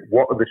relationship.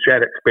 What are the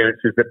shared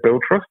experiences that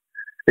build trust?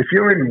 If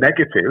you're in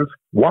negative,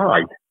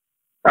 why?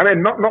 And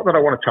then not that I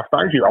want to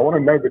chastise you. I want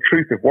to know the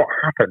truth of what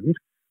happened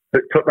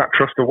that took that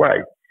trust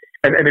away.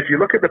 And if you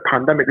look at the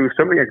pandemic, there were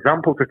so many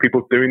examples of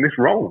people doing this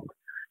wrong.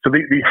 So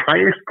the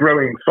highest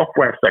growing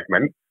software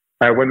segment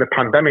when the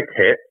pandemic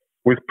hit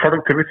was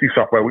productivity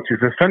software, which is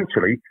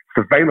essentially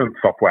surveillance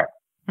software.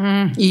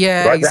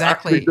 Yeah, right?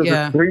 exactly. There's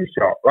a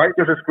screenshot, right?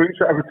 There's a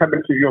screenshot every 10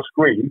 minutes of your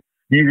screen.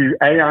 Uses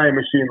AI and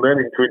machine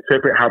learning to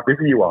interpret how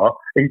busy you are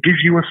and gives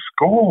you a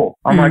score.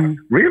 I'm like,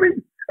 really?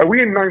 Are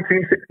we in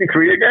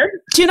 1963 again?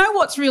 Do you know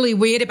what's really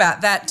weird about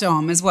that,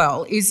 Dom, as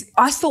well, is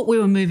I thought we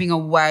were moving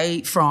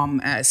away from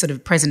a sort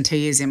of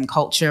presenteeism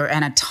culture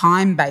and a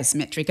time-based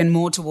metric and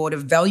more toward a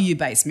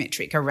value-based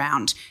metric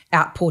around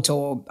output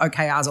or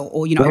OKRs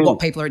or what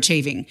people are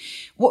achieving.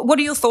 What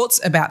are your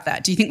thoughts about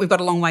that? Do you think we've got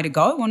a long way to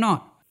go or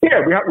not?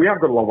 Yeah, we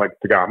have got a long way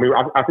to go. I mean,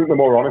 I think the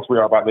more honest we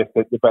are about this,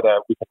 the better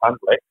we can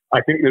handle it.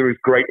 I think there is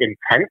great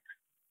intent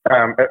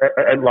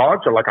at large.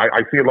 Like,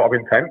 I see a lot of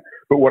intent,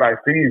 but what I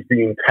see is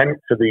the intent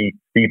to the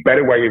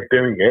better way of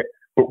doing it.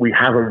 But we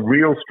have a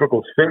real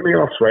struggle, certainly in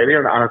Australia,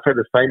 and I say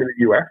the same in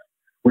the US.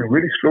 We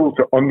really struggle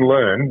to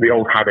unlearn the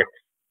old habits.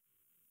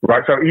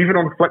 Right, so even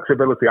on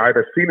flexibility, I had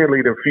a senior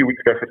leader a few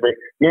weeks ago said to me,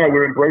 "Yeah,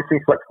 we're embracing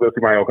flexibility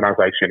in my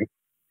organisation,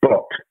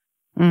 but,"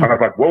 and I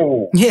was like,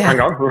 "Whoa, hang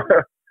on."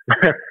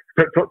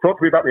 Talk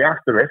to me about the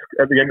asterisk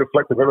at the end of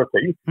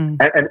flexibility.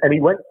 And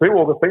he went through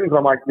all the things. And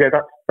I'm like, yeah,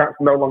 that's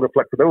no longer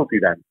flexibility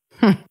then.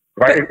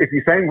 Right? If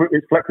you're saying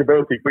it's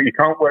flexibility, but you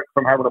can't work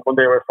from home on a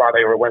Monday or a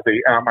Friday or a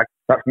Wednesday, I'm like,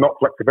 that's not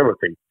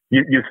flexibility.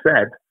 You've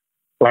said,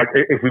 like,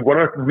 if we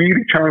want to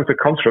really challenge the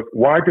construct,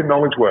 why do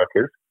knowledge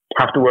workers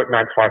have to work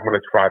 9 to 5 Monday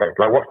to Friday?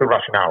 Like, what's the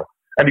rationale?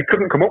 And he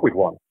couldn't come up with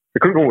one. He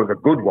couldn't come up with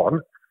a good one.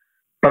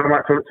 But I'm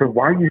like, so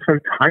why are you so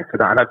tight to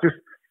that? And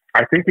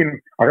I think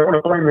I don't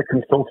want to blame the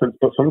consultants,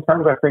 but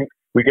sometimes I think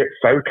we get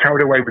so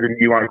carried away with a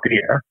new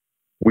idea,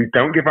 we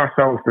don't give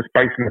ourselves the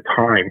space and the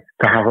time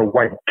to have a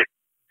wake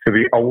to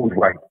the old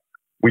way.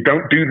 We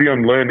don't do the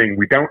unlearning.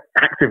 We don't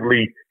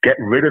actively get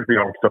rid of the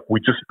old stuff. We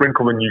just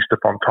sprinkle the new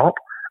stuff on top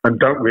and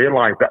don't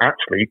realize that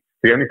actually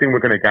the only thing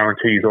we're going to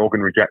guarantee is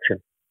organ rejection.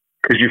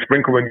 Because you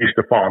sprinkle the new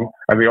stuff on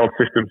and the old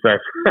system says,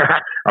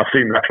 I've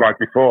seen that slide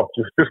before.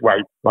 Just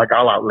wait, like,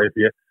 I'll outlive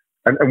you.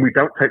 And we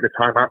don't take the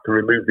time out to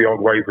remove the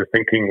old ways of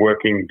thinking,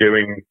 working,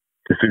 doing,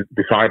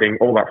 deciding,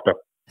 all that stuff.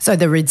 So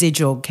the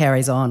residual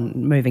carries on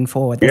moving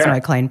forward. There's no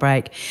clean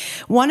break.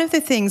 One of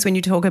the things when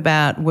you talk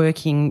about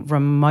working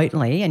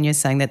remotely, and you're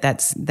saying that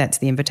that's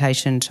the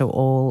invitation to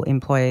all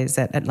employees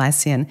at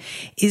Atlassian,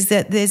 is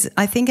that there's,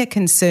 I think, a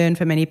concern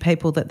for many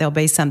people that there'll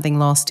be something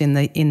lost in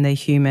the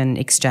human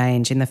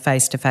exchange, in the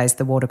face-to-face,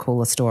 the water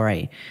cooler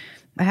story.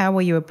 How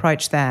will you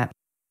approach that?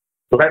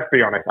 Let's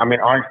be honest. I mean,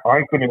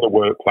 I've been in the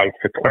workplace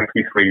for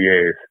 23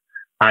 years,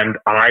 and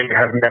I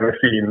have never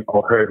seen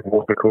or heard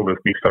water coolers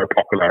be so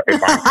popular in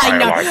my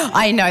entire life.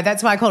 I know.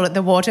 That's why I call it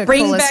the water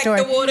cooler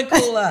story. Bring back the water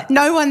cooler.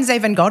 No one's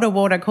even got a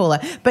water cooler,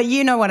 but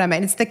you know what I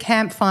mean. It's the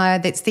campfire.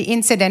 That's the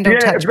incidental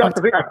touch points.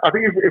 I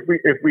think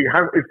if we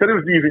have, instead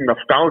of using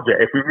nostalgia,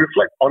 if we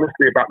reflect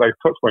honestly about those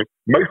touch points,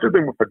 most of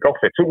them were for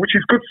gossip, which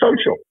is good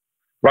social,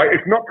 right?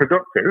 It's not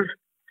productive.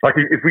 Like,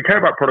 if we care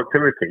about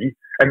productivity,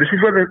 and this is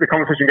where the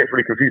conversation gets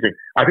really confusing,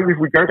 I think if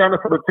we go down the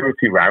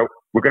productivity route,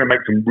 we're going to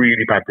make some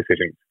really bad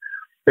decisions.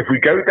 If we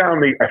go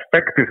down the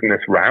effectiveness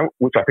route,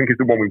 which I think is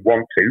the one we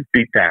want to,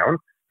 deep down,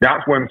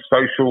 that's when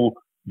social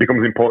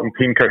becomes important,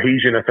 team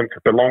cohesion, a sense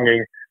of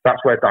belonging.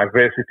 That's where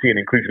diversity and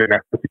inclusion and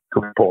equity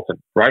become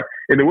important, right?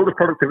 In the world of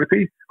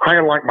productivity,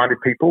 hire like-minded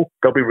people,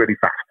 they'll be really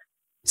fast.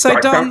 So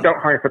don't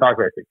hire for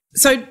diversity.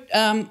 So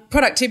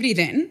productivity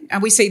then,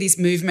 we see this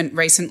movement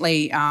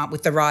recently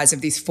with the rise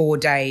of this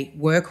 4-day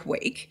work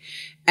week,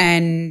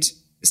 and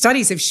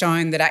studies have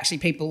shown that actually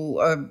people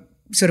are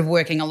sort of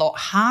working a lot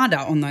harder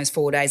on those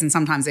 4 days, and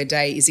sometimes their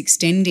day is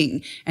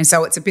extending. And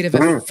so it's a bit of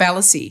a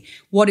fallacy.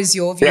 What is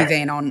your view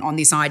then on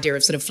this idea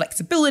of sort of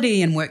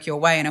flexibility and work your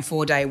way in a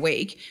 4-day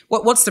week?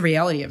 What's the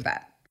reality of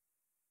that?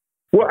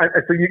 Well,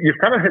 so you've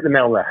kind of hit the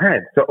nail on the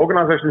head. So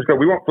organizations go,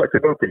 we want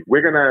flexibility.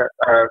 We're gonna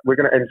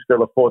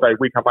instill a 4-day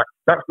week. I'm like,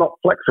 that's not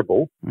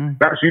flexible.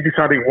 That's you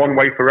deciding one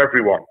way for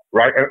everyone,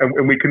 right?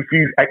 And we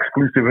confuse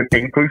exclusive and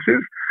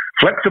inclusive.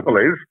 Flexible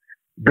is,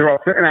 there are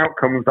certain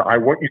outcomes that I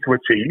want you to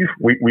achieve.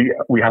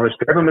 We have a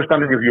shared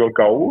understanding of your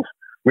goals.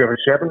 We have a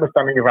shared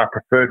understanding of our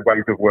preferred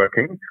ways of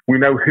working. We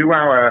know who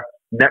our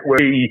network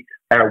is.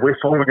 We're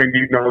solving a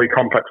new, gnarly,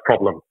 complex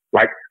problem.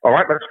 Like, all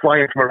right, let's fly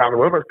in from around the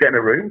world. Let's get in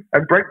a room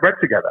and break bread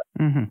together,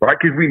 right?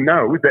 Because we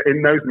know that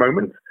in those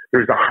moments,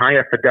 there is a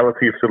higher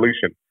fidelity of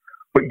solution.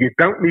 But you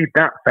don't need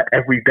that for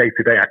every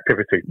day-to-day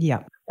activity.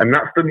 Yeah. And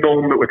that's the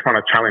norm that we're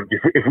trying to challenge.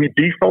 If we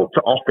default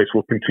to office,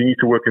 we'll continue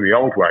to work in the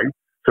old way.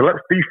 So let's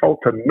default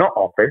to not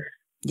office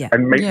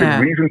and make the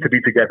reason to be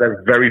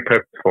together very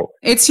purposeful.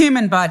 It's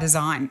human by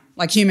design.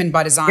 If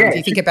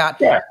you think about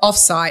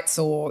off-sites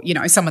or,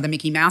 some of the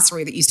Mickey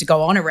Mousery that used to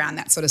go on around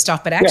that sort of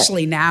stuff. But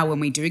actually now when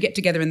we do get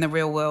together in the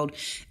real world,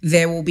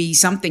 there will be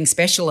something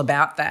special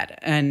about that.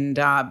 And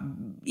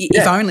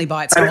if only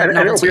by its novelty.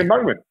 And it'll be a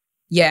moment.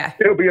 Yeah.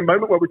 It'll be a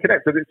moment where we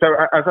connect. So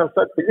as I've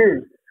said for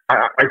you,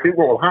 I think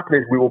what will happen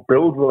is we will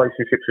build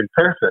relationships in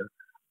person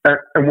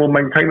and we'll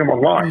maintain them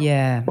online.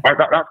 Yeah. Right?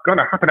 That's going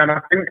to happen. And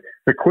I think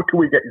the quicker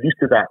we get used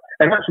to that,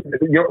 and actually,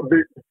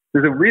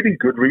 there's a really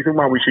good reason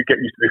why we should get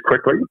used to this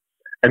quickly.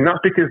 And that's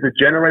because the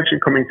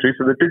generation coming through,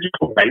 so the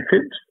digital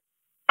natives,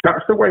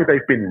 that's the way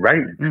they've been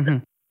raised.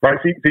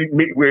 Right? See,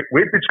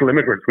 we're digital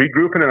immigrants. We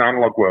grew up in an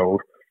analog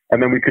world,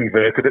 and then we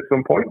converted at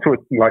some point to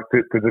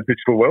the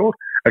digital world.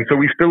 And so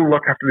we still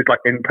look after this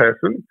like in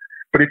person.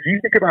 But if you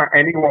think about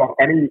any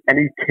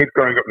kid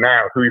growing up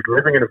now who is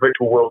living in a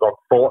virtual world on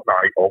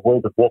Fortnite or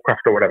World of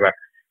Warcraft or whatever,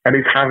 and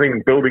is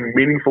building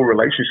meaningful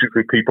relationships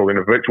with people in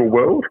a virtual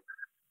world,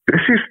 this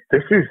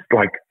is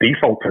like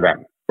default to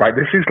them, right?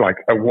 This is like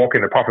a walk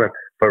in the park.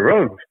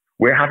 For us,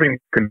 we're having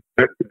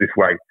converted this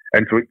way,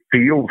 and so it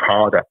feels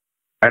harder.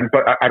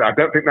 But I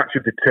don't think that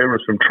should deter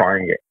us from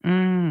trying it.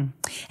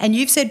 And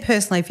you've said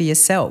personally for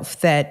yourself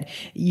that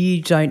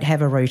you don't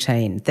have a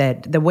routine,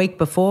 that the week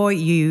before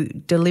you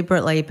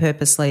deliberately,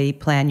 purposely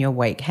plan your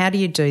week. How do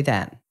you do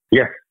that?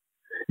 Yes.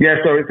 Yeah,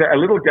 so it's a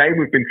little game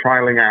we've been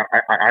trialing out.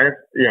 I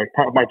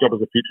part of my job as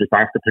a futurist, I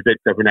have to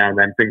predict every now and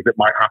then things that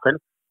might happen.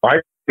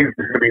 I think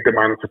there's going to be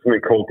demand for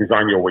something called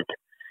Design Your Week.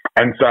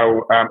 And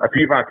so a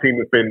few of our team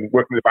have been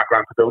working in the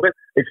background to build it.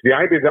 It's the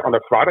idea that on a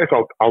Friday,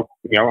 so I'll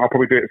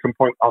probably do it at some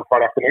point on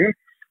Friday afternoon.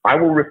 I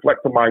will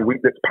reflect on my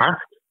week that's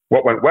passed,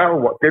 what went well,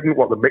 what didn't,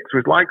 what the mix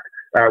was like.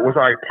 Was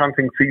I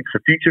planting seeds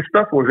for future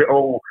stuff? Or was it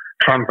all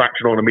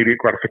transactional and immediate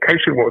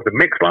gratification? What was the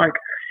mix like?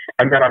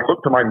 And then I look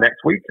to my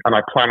next week and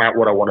I plan out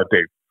what I want to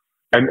do.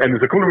 And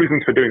there's a couple of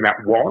reasons for doing that.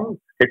 One,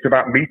 it's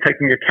about me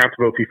taking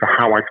accountability for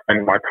how I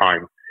spend my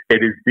time. It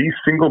is the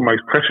single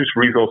most precious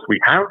resource we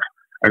have,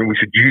 and we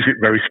should use it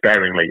very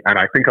sparingly. And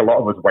I think a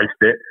lot of us waste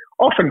it,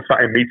 often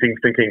sat in meetings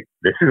thinking,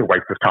 this is a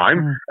waste of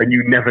time, and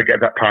you never get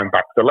that time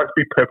back. So let's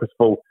be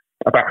purposeful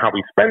about how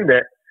we spend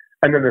it.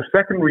 And then the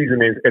second reason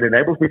is it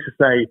enables me to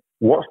say,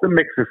 what's the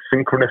mix of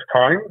synchronous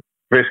time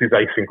versus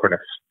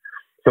asynchronous?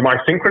 So my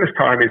synchronous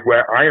time is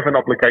where I have an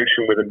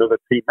obligation with another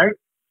teammate,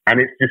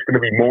 and it's just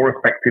going to be more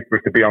effective for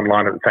us to be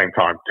online at the same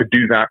time, to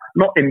do that,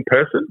 not in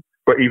person,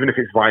 but even if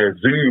it's via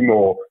Zoom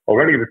or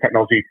any other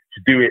technology, to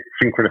do it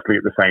synchronously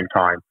at the same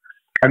time.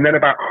 And then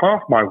about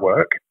half my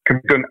work can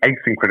be done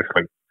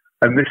asynchronously.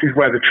 And this is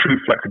where the true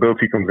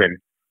flexibility comes in.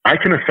 I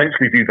can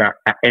essentially do that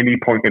at any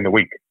point in the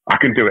week. I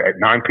can do it at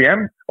 9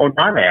 p.m. or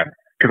 9 a.m.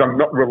 because I'm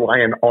not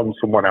relying on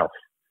someone else,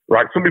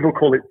 right? Some people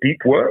call it deep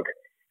work.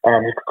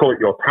 You could call it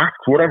your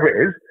tasks, whatever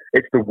it is.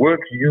 It's the work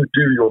you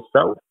do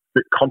yourself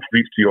that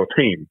contributes to your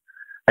team.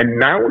 And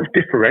now we've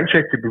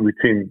differentiated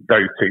between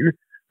those two.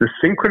 The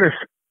synchronous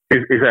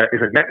is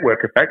a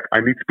network effect. I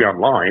need to be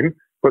online,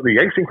 but the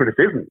asynchronous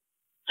isn't.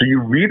 So you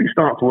really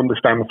start to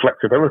understand the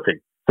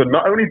flexibility. So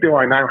not only do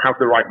I now have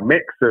the right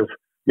mix of,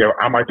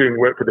 am I doing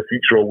work for the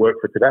future or work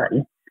for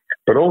today,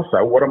 but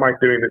also what am I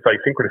doing that's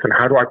asynchronous and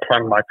how do I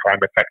plan my time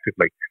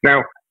effectively?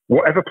 Now,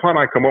 whatever plan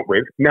I come up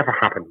with never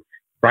happens,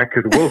 right?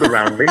 Because the world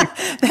around me.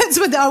 That's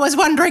what I was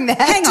wondering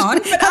that. Hang on.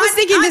 I was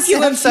thinking this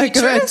sounds so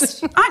good.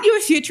 Aren't you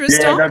a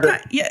futurist, Tom? The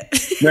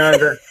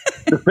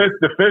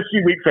first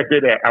few weeks I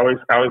did it, I was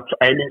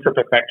aiming for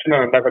perfection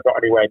and I never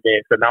got anywhere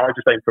near. So now I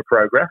just aim for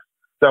progress.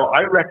 So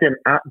I reckon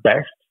at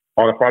best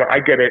on a Friday, I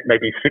get it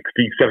maybe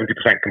 60,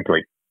 70%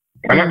 complete.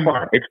 And that's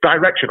fine. It's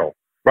directional,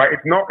 right?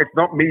 It's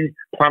not me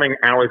planning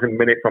hours and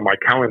minutes on my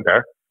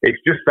calendar. It's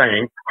just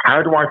saying,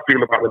 how do I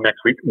feel about the next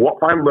week? What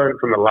have I learned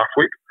from the last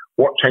week?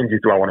 What changes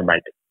do I want to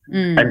make?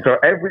 And so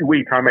every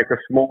week I make a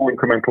small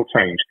incremental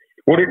change.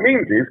 What it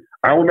means is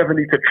I will never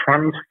need to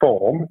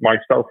transform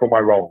myself or my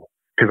role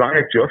because I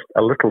adjust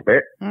a little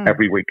bit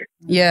every week.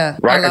 Yeah,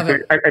 right? I love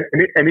it.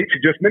 And each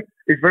adjustment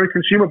is very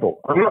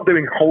consumable. I'm not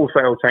doing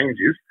wholesale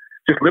changes.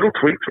 just little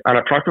tweaks. And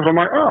I try something, I'm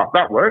like, oh,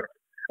 that worked.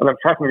 And then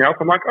try something else,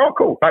 I'm like, oh,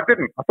 cool, that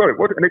didn't. I thought it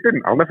would, and it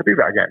didn't. I'll never do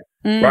that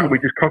again. Right? We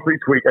just constantly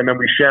tweak, and then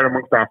we share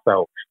amongst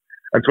ourselves.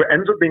 And so it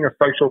ends up being a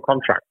social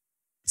contract.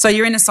 So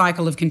you're in a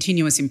cycle of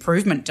continuous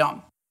improvement,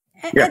 Dom.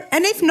 Yeah.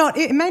 And if not,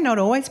 it may not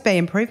always be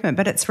improvement,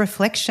 but it's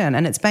reflection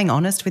and it's being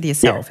honest with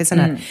yourself, isn't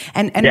it?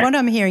 And what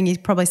I'm hearing you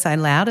probably say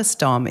loudest,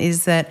 Dom,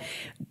 is that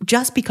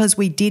just because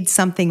we did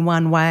something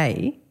one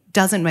way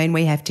doesn't mean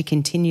we have to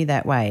continue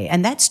that way.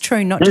 And that's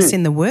true not just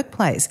in the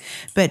workplace,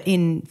 but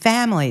in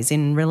families,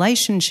 in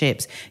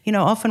relationships. You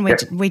know, often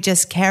we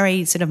just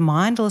carry sort of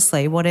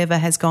mindlessly whatever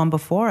has gone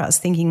before us,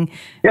 thinking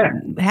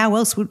how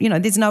else would,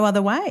 there's no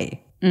other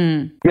way.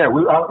 Yeah,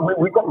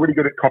 we've got really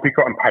good at copy,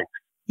 cut and paste.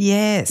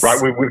 Yes.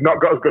 Right, we've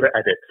not got as good at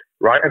edit,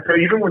 right? And so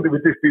even when there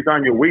was this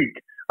Design Your Week,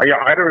 I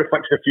had a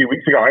reflection a few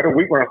weeks ago. I had a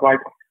week where I was like,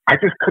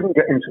 I just couldn't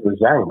get into the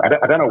zone.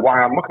 I don't know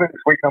why. I'm looking at this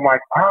week and I'm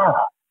like,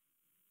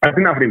 I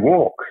didn't have any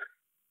walks,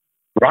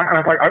 right? And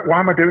I was like, why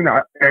am I doing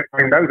that?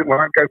 I know that when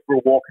I go for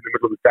a walk in the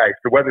middle of the day, if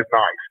the weather's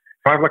nice,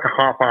 if I have like a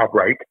half-hour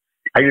break,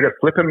 I either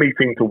flip a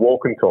meeting to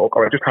walk and talk,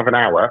 or I just have an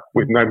hour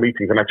with no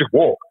meetings and I just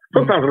walk.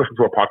 Sometimes I listen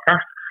to a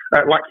podcast,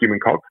 like Human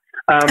Cogs.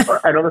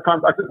 And other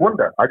times I just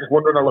wander.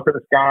 And I look at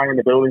the sky and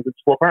the buildings and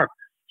just walk around.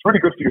 It's really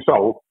good for your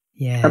soul.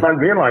 Yeah. And I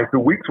realized the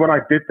weeks when I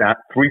did that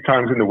 3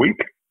 times in the week,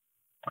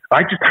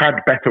 I just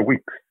had better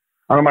weeks.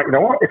 And I'm like, you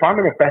know what? If I'm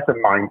in a better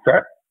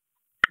mindset,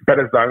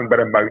 better zone,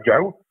 better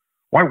mojo,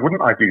 why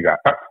wouldn't I do that?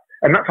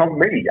 That's on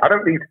me. I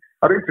don't need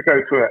to go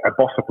to a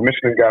boss for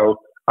permission and go,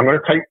 I'm going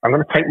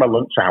to take my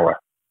lunch hour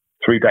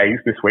 3 days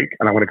this week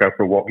and I'm going to go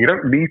for a walk. You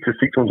don't need to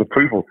seek someone's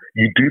approval.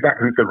 You do that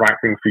because it's the right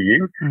thing for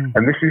you.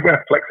 And this is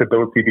where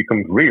flexibility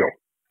becomes real.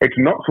 It's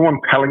not someone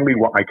telling me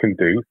what I can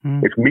do.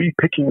 It's me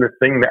picking the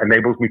thing that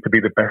enables me to be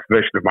the best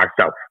version of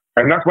myself.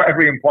 And that's what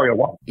every employer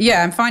wants.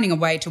 Yeah, and finding a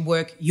way to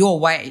work your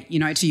way,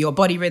 to your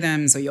body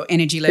rhythms or your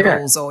energy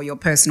levels or your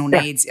personal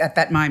needs at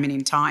that moment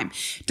in time.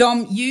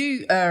 Dom,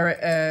 you are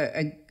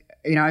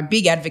a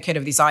big advocate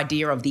of this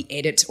idea of the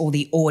edit or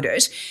the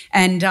audit.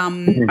 And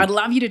I'd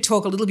love you to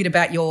talk a little bit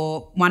about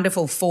your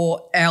wonderful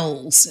 4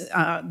 L's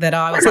that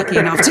I was lucky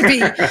enough to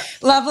be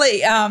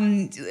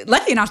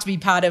lucky enough to be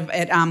part of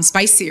at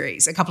Space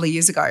Series a couple of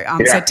years ago.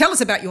 So tell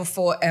us about your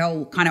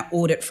 4L kind of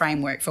audit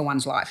framework for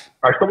one's life.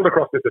 I stumbled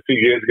across this a few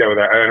years ago with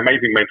an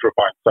amazing mentor of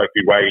mine,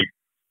 Sophie Wade.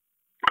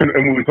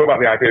 And we talked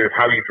about the idea of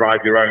how you drive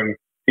your own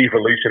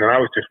evolution. And I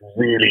was just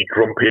really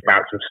grumpy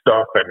about some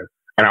stuff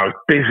and I was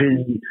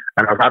busy,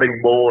 and I was adding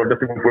more, and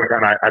nothing was working.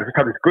 And I just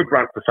had this good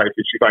rant to say to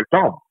her. She's like,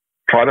 Dom,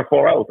 try the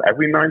 4 L's.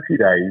 Every 90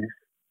 days,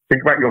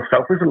 think about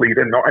yourself as a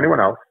leader, not anyone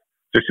else,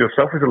 just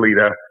yourself as a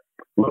leader.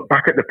 Look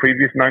back at the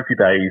previous 90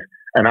 days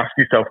and ask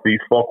yourself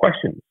these 4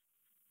 questions.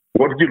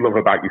 What did you love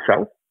about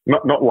yourself?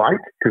 Not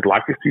like, because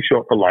life is too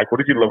short for like. What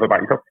did you love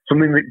about yourself?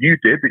 Something that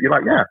you did that you're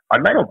like, yeah, I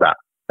nailed that.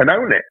 And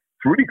own it.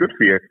 It's really good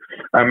for you.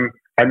 And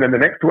then the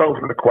next 12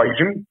 is an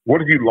equation. What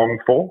did you long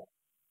for?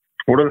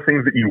 What are the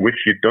things that you wish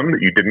you'd done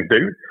that you didn't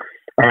do?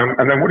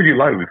 And then what did you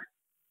loathe?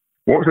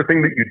 What was the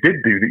thing that you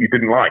did do that you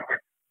didn't like,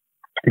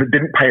 that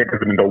didn't pay a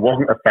dividend or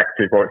wasn't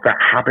effective, or it's that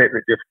habit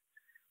that just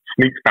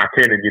sneaks back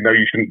in and you know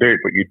you shouldn't do it,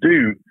 but you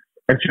do?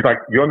 And she's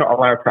like, you're not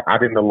allowed to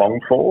add in the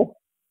long for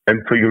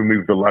until you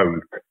remove the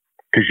loathe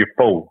because you're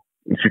full.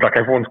 And she's like,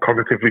 everyone's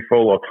cognitively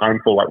full or time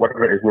full, like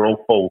whatever it is, we're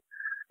all full.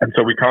 And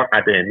so we can't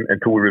add in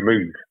until we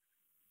remove.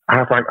 And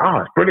I was like,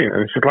 it's brilliant.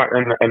 And she's like,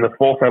 and the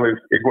 4th L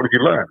is what did you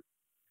learn?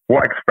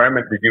 What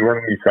experiment did you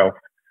run on yourself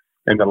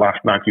in the last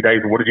 90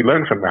 days? And what did you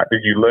learn from that?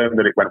 Did you learn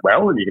that it went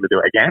well and you're going to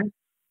do it again?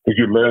 Did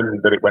you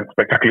learn that it went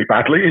spectacularly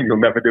badly and you'll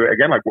never do it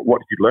again? Like,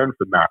 what did you learn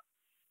from that?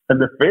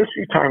 And the first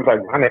few times I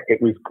ran it,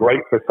 it was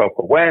great for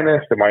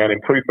self-awareness and my own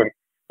improvement.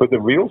 But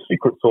the real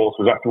secret sauce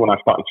was actually when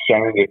I started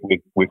sharing it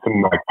with some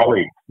of my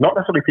colleagues. Not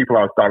necessarily people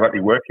I was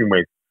directly working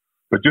with,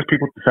 but just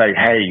people to say,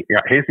 hey,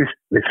 here's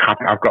this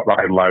habit I've got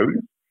that I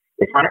loathe.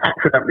 If I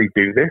accidentally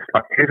do this,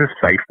 like, here's a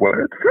safe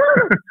word.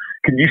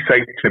 Can you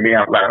say it to me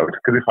out loud?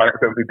 Because if I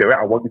accidentally do it,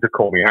 I want you to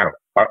call me out.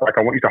 I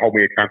want you to hold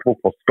me accountable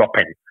for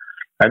stopping.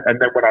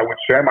 And then when I would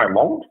share my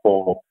longed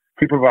for,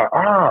 people were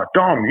like,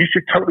 Dom, you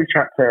should totally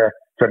chat to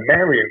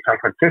Mary in San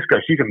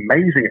Francisco. She's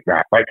amazing at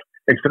that. Like,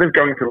 instead of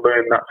going to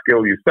learn that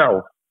skill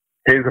yourself,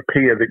 here's a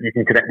peer that you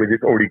can connect with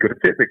who's already good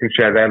at it, that can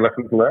share their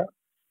lessons learned.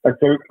 And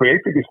so it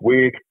created this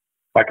weird,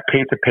 like,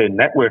 peer-to-peer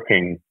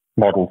networking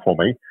model for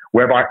me,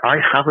 whereby I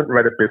haven't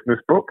read a business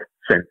book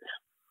since.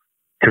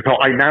 Because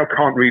I now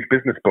can't read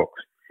business books.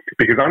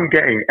 Because I'm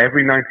getting,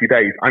 every 90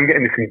 days, I'm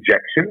getting this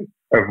injection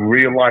of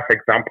real-life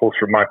examples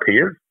from my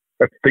peers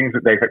of things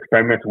that they've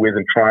experimented with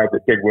and tried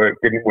that did work,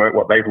 didn't work,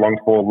 what they've longed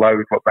for,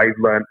 loathed, what they've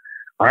learned.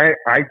 I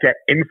get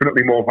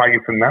infinitely more value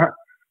from that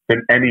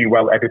than any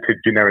well-edited,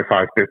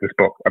 genericized business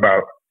book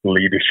about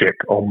leadership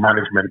or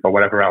management or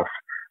whatever else.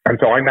 And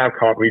so I now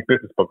can't read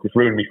business books. It's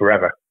ruined me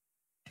forever.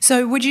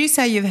 So would you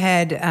say you've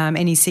had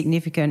any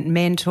significant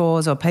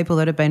mentors or people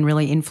that have been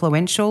really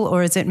influential,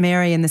 or is it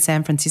Mary in the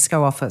San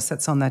Francisco office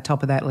that's on the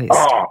top of that list?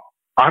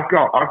 I've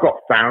got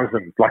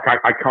thousands. Like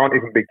I can't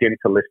even begin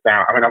to list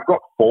out. I mean, I've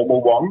got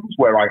formal ones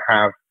where I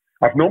have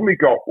I've normally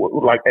got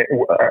like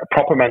a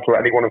proper mentor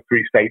at any one of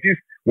three stages.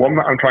 One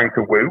that I'm trying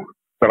to woo,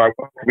 that I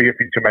want to be a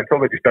future mentor,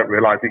 they just don't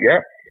realise it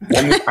yet.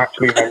 One that's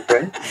actually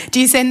mentoring.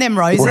 Do you send them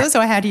roses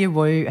or how do you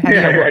woo?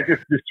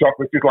 Just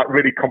chocolate, just like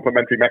really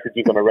complimentary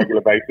messages on a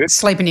regular basis.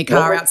 Sleep in your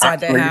car outside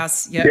their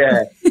house.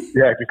 Yeah,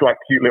 just like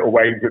cute little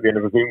waves at the end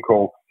of a Zoom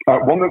call.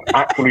 One that's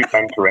actually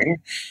mentoring,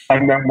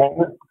 and then one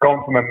that's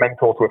gone from a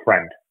mentor to a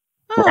friend.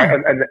 Oh. Right?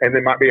 And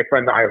there might be a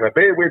friend that I have a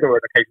beer with or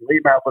an occasional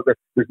email, but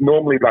there's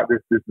normally like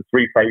there's the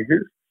three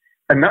phases,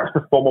 and that's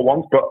the formal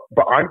ones. But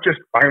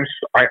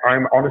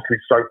I'm honestly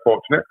so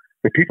fortunate.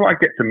 The people I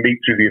get to meet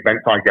through the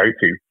events I go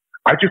to,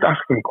 I just ask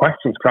them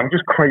questions because I'm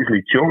just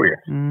crazily curious.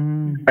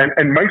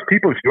 And most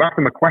people, if you ask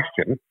them a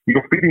question,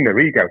 you're feeding their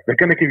ego. They're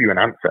going to give you an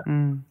answer,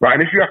 right?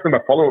 And if you ask them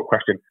a follow-up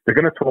question, they're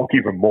going to talk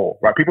even more,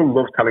 right? People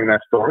love telling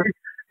their story,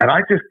 and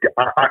I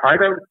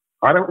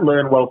don't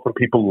learn well from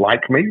people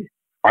like me.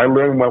 I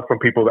learn well from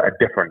people that are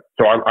different.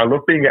 So I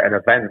love being at an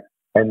event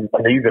and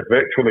either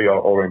virtually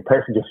or in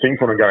person, just seeing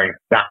someone going,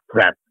 that's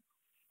them.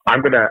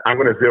 I'm gonna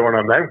zero in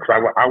on them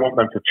because I want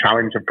them to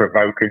challenge and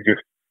provoke and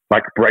just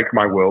like break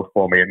my world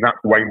for me, and that's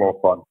way more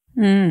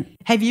fun.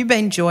 Have you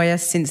been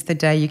joyous since the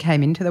day you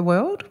came into the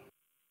world?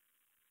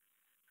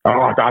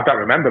 Oh, I don't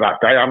remember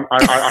that day.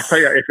 I tell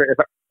you,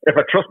 if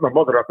I trust my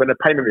mother, I've been a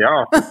pain in the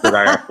arse since the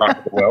day I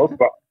started the world,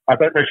 but I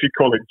don't know if she'd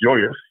call it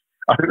joyous.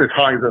 I think there's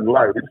highs and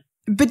lows.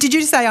 But did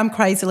you say I'm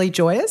crazily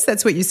joyous?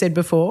 That's what you said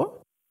before.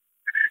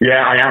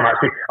 Yeah, I am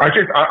actually.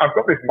 I've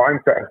got this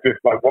mindset of just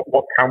like,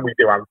 what can we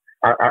do?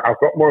 I've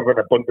got more of an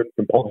abundance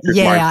and positive mindset.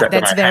 Yeah,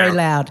 that's very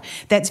loud.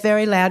 That's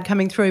very loud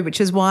coming through, which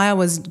is why I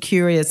was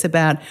curious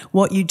about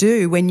what you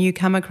do when you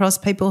come across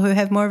people who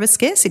have more of a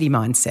scarcity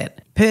mindset,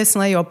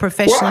 personally or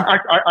professionally.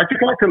 Well, I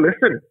just like to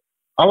listen.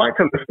 I like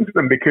to listen to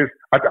them because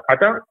I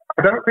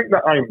don't think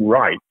that I'm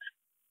right.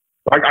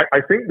 Like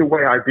I think the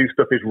way I do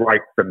stuff is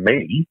right for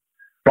me,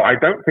 but I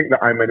don't think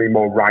that I'm any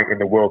more right in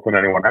the world than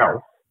anyone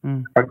else.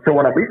 And so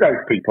when I meet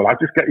those people, I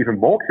just get even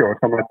more curious.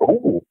 I'm like,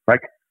 oh, like,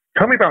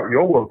 tell me about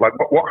your world. Like,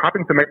 what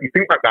happened to make you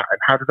think like that? And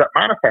how does that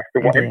manifest?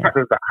 And what impact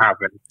does that have?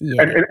 And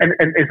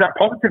is that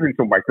positive in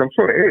some way? Because I'm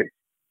sure it is.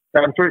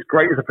 And I'm sure it's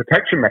great as a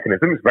protection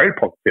mechanism. It's very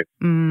positive.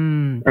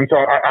 And so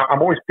I'm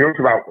always curious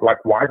about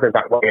like why they're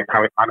that way and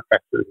how it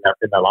manifests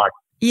in their life.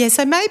 Yeah,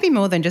 so maybe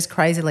more than just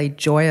crazily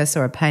joyous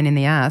or a pain in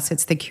the ass,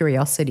 it's the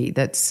curiosity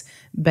that's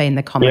been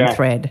the common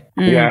thread.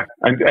 Yeah,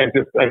 and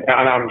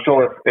I'm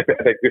sure if it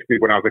existed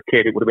when I was a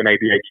kid, it would have been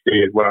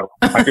ADHD as well.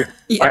 I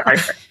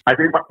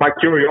think my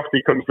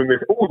curiosity comes from this,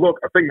 oh, look,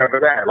 a thing over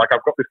there. Like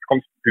I've got this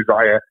constant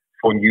desire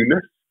for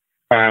newness.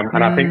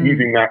 And I think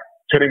turning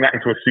that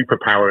into a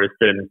superpower has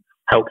been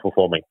helpful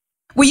for me.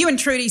 Were you and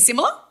Trudy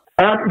similar?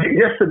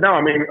 Yes and no.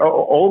 I mean,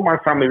 all my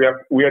family,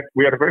 we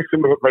had a very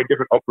similar, very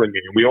different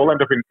upbringing. We all end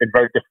up in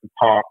very different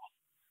parts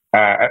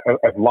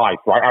of life.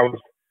 Right? I was,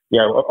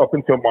 up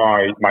until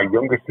my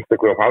younger sister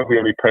grew up, I was the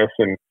only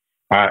person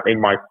in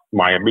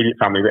my immediate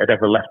family that had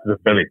ever left the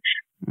village.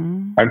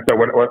 And so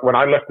when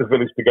I left the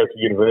village to go to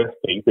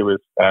university, there was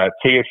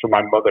tears from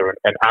my mother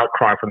and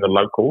outcry from the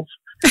locals.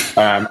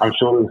 I'm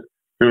sure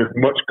there was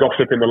much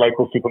gossip in the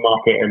local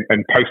supermarket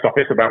and post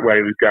office about where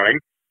he was going.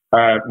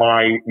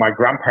 My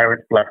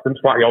grandparents, bless them,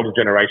 slightly older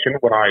generation.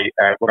 When I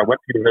went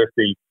to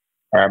university,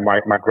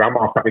 my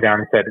grandma sat me down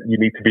and said, "You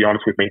need to be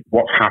honest with me.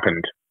 What's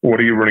happened? What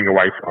are you running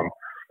away from?"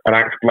 And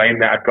I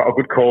explained that I'd got a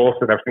good course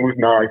and everything was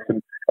nice.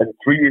 And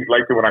 3 years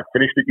later, when I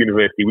finished at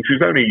university, which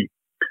was only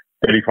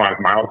 35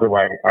 miles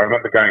away, I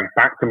remember going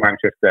back to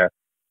Manchester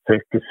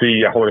to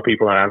see a whole lot of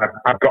people. And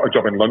I've got a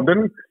job in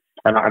London.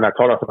 And I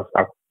told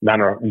her,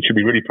 "Nana, you should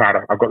be really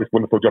proud. I've got this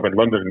wonderful job in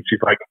London." And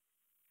she's like,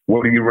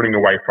 "What are you running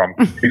away from?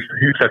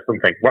 Who said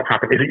something? What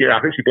happened? Is it you?"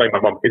 I think she blamed my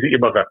mum. "Is it your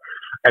mother?"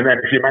 And then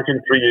if you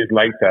imagine 3 years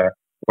later,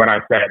 when I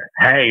said,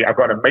 "Hey, I've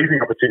got an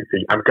amazing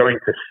opportunity. I'm going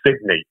to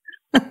Sydney."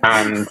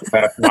 And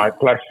my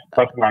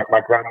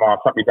grandma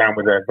sat me down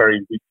with a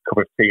very weak cup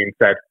of tea and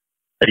said,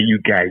 "Are you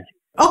gay?"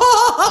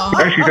 Oh,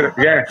 she said,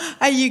 "Yeah."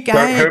 Are you gay? So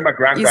her and my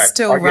granddad. You're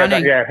still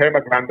running. Her and my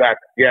granddad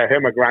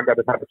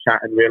had had a chat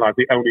and realised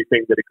the only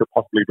thing that it could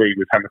possibly be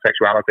was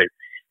homosexuality.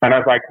 And I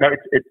was like, "No,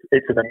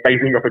 it's an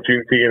amazing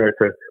opportunity, and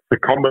it's a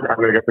convent I'm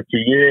going to go for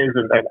 2 years."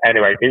 And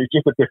anyway, it was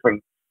just a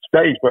different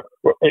stage. But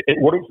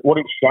what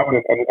it's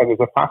shown, and there's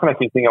a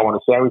fascinating thing I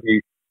want to share with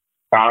you.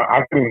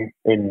 I've been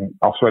in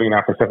Australia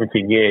now for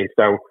 17 years,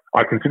 so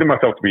I consider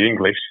myself to be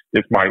English.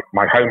 It's my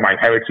home, my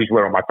heritage,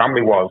 where all my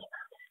family was.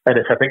 And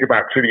if I think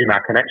about Trudy and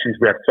our connections,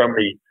 we have so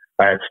many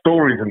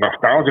stories and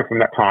nostalgia from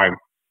that time.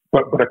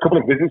 But a couple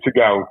of visits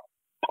ago,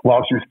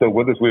 while she was still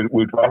with us, we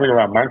were driving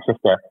around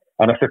Manchester,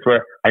 and I said to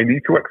her, "I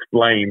need to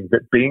explain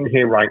that being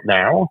here right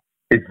now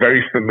is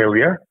very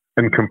familiar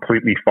and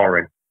completely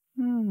foreign."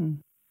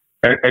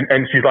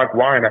 And she's like,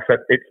 "Why?" And I said,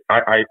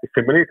 "It's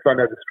familiar because I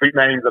know the street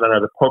names and I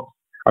know the pubs,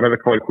 I know the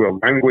colloquial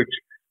language,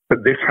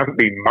 but this hasn't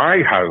been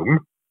my home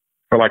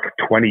for like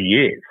 20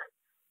 years."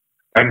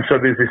 And so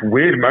there's this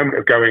weird moment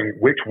of going,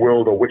 which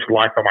world or which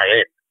life am I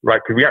in?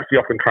 Right? Because we actually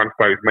often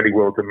transpose many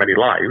worlds and many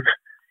lives.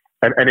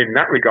 And in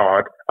that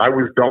regard, I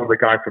was Dom, the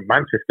guy from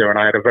Manchester, and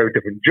I had a very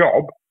different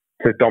job.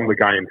 to Dom the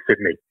guy in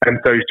Sydney. And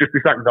so it's just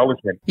this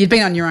acknowledgement. You'd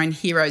been on your own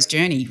hero's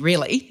journey,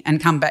 really,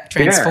 and come back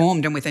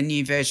transformed and with a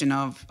new version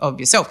of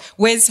yourself.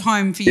 Where's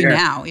home for you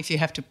now, if you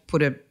have to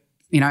put a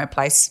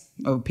place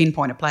or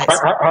pinpoint a place?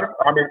 I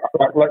mean,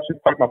 let's just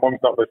hope my mom's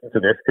not listening to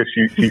this, because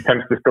she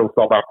tends to still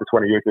sob after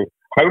 20 years.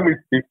 Home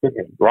is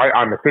Sydney, right?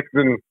 I'm a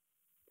citizen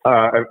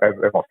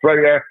of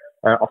Australia.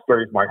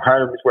 Australia is my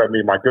home. It's where me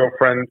and my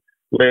girlfriend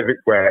live.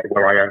 It's where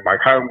I own my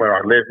home, where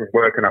I live and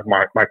work and have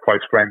my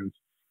close friends.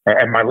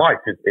 And my life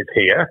is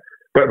here.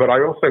 But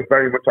I also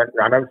very much,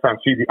 I know it sounds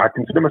cheesy, I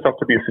consider myself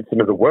to be a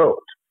citizen of the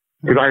world.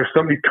 Because I have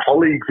so many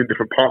colleagues in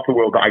different parts of the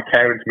world that I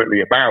care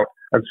intimately about.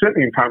 And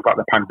certainly in times like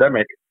the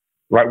pandemic,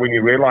 right, when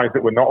you realize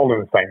that we're not all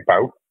in the same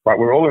boat, right,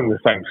 we're all in the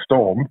same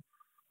storm,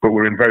 but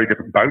we're in very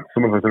different boats.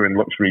 Some of us are in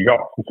luxury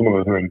yachts and some of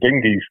us are in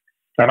dinghies.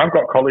 And I've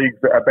got colleagues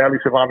that are barely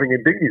surviving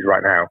in dinghies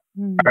right now.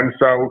 And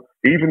so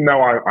even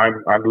though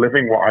I'm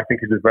living what I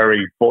think is a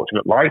very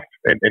fortunate life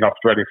in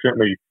Australia,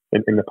 certainly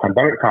in the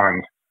pandemic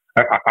times,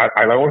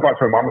 I always like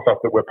to remind myself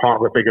that we're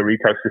part of a bigger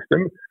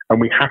ecosystem,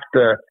 and we have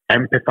to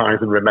empathize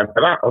and remember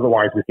that.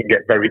 Otherwise, we can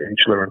get very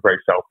insular and very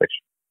selfish.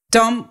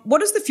 Dom,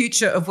 what does the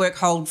future of work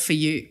hold for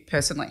you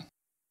personally?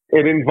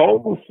 It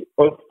involves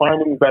us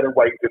finding better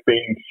ways of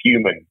being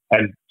human.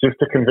 And just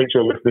to convince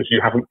your listeners,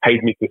 you haven't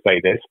paid me to say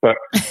this, but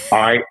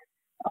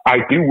I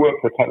do work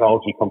for a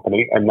technology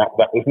company, and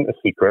that isn't a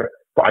secret,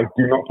 but I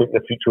do not think the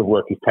future of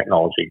work is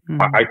technology.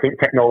 I think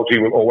technology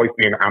will always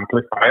be an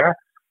amplifier,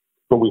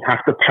 but we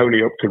have to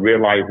pony up to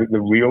realize that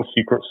the real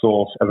secret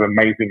source of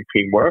amazing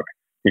teamwork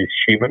is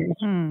humans,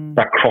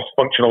 that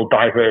cross-functional,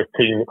 diverse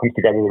team that comes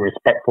together with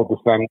respectful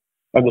dissent,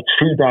 and the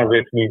true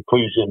diversity and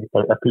inclusion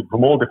of people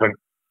from all different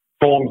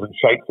forms and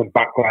shapes and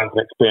backgrounds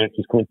and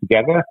experiences coming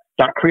together.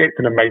 That creates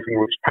an amazing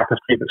rich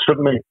tapestry that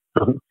suddenly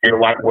doesn't feel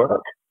like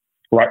work.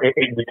 Right?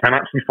 We can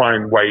actually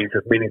find ways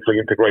of meaningfully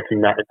integrating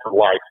that into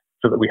life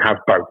so that we have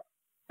both.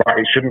 Right?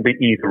 It shouldn't be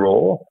either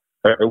or.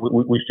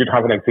 We should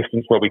have an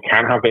existence where we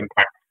can have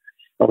impact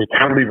and we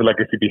can leave a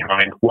legacy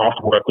behind whilst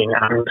working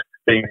and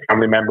being a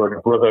family member and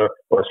a brother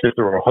or a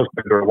sister or a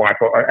husband or a wife.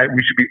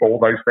 We should be all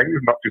those things,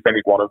 not just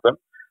any one of them.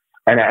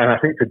 And I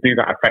think to do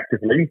that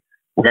effectively,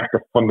 we have to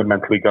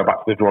fundamentally go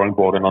back to the drawing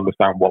board and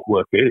understand what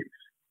work is.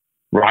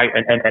 Right?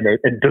 And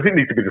does it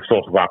need to be the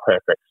source of our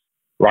purpose?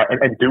 Right?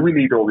 And do we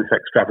need all this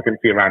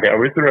extravagancy around it?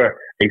 Or is there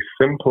a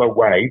simpler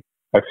way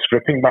of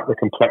stripping back the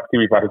complexity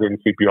we've added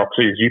into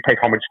bureaucracy, as you pay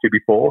homage to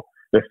before?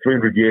 There's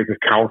 300 years of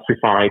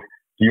calcified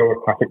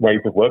bureaucratic ways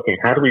of working.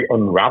 How do we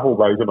unravel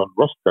those and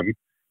unrust them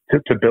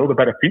to build a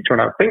better future?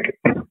 And I think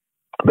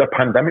the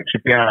pandemic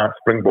should be our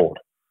springboard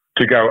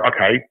to go,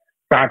 okay,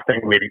 bad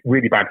thing, really,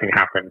 really bad thing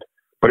happened,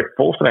 but it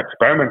forced an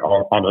experiment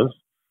on us.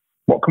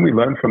 What can we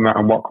learn from that,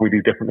 and what can we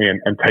do differently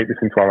and take this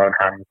into our own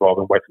hands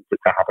rather than waiting for it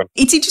to happen?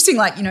 It's interesting,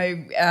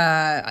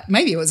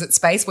 maybe it was at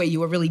Space where you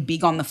were really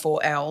big on the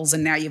 4 Ls,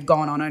 and now you've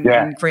gone on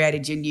and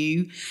created your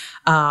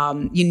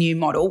new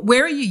model.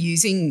 Where are you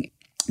using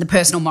the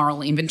personal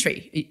moral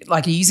inventory?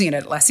 Like, are you using it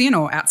at Atlassian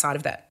or outside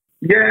of that?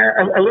 Yeah,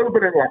 a little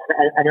bit of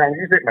Atlassian. I mean, I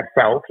use it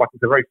myself. Like,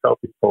 it's a very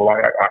selfish tool.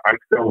 I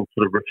still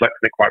sort of reflect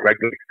on it quite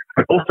regularly.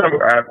 But also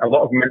a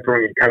lot of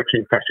mentoring and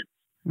coaching sessions.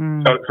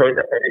 So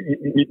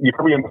you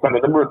probably understand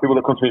the number of people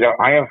that come to me and go,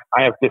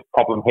 I have this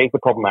problem. Here's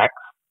the problem X.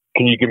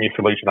 Can you give me a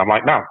solution? I'm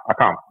like, no, I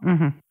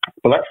can't.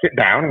 But let's sit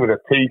down with a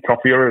tea,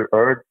 coffee, or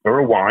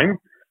a wine,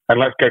 and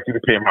let's go through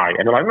the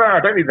PMI. And they're like, no, I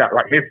don't need that.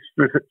 Like, here's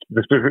the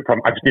specific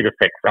problem. I just need a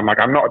fix. I'm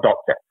like, I'm not a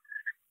doctor.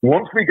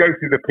 Once we go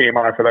through the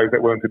PMI for those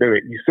that willing to do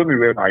it, you suddenly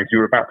realize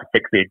you're about to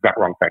fix the exact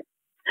wrong thing,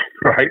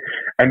 right?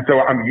 And so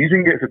I'm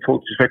using it as a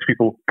tool to say to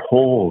people,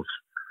 pause.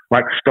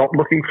 Like, stop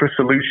looking for a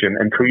solution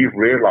until you've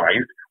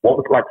realized what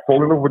it's like.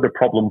 Fall in love with the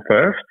problem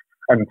first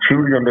and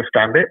truly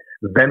understand it.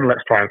 Then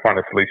let's try and find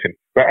a solution.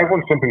 But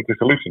everyone's jumping to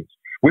solutions,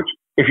 which,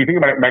 if you think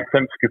about it, makes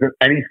sense, because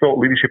any thought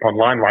leadership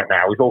online right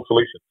now is all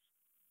solutions.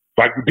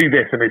 Like, do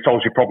this and it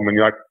solves your problem. And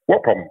you're like,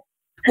 what problem?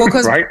 Well,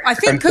 because right? I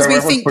think because we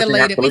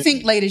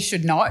think leaders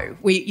should know.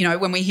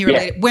 When we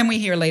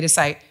hear a leader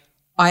say,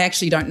 I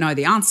actually don't know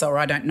the answer, or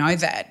I don't know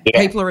that,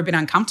 people are a bit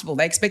uncomfortable.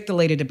 They expect the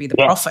leader to be the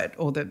prophet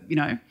or the.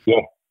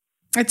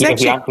 It's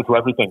actually the answer to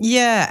everything.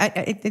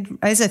 Yeah,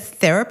 as a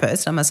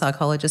therapist, I'm a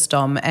psychologist,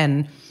 Dom,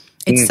 and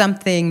it's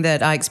something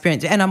that I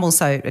experience, and I'm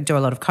also do a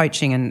lot of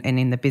coaching and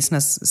in the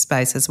business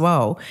space as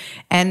well.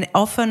 And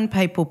often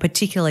people,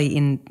 particularly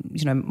in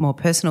more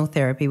personal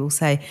therapy, will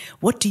say,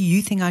 "What do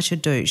you think I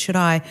should do? Should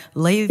I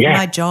leave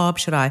my job?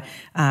 Should I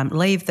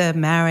leave the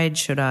marriage?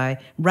 Should I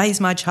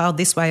raise my child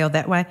this way or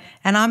that way?"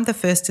 And I'm the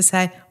first to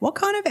say, "What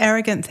kind of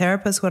arrogant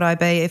therapist would I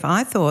be if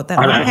I thought that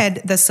I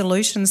had the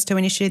solutions to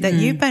an issue that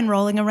you've been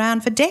rolling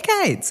around for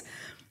decades?"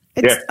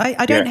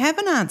 I don't have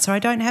an answer. I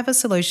don't have a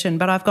solution,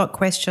 but I've got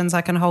questions.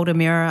 I can hold a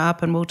mirror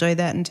up and we'll do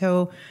that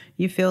until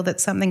you feel that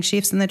something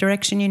shifts in the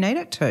direction you need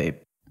it to.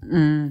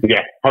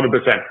 Yeah,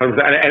 100%.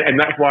 And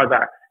that's why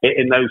that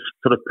in those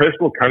sort of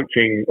personal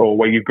coaching, or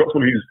where you've got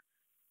someone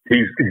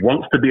who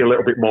wants to be a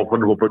little bit more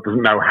vulnerable but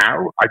doesn't know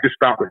how, I just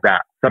start with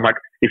that. So I'm like,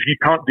 if you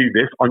can't do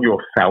this on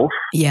yourself,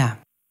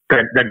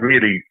 then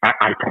really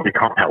I probably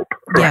can't help,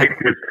 right? Yeah.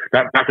 Because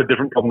that's a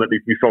different problem that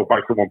needs to be solved by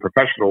someone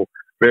professional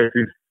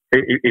versus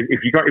if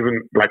you got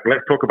even, like,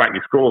 let's talk about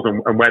your scores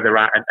and where they're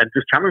at and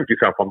just challenge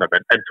yourself on them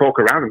and talk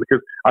around them,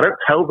 because I don't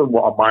tell them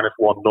what a -1,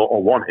 0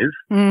 or 1 is.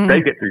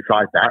 They get to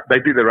decide that. They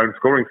do their own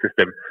scoring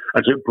system.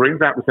 And so it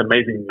brings out this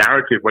amazing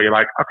narrative where you're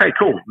like, okay,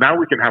 cool, now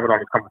we can have an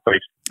honest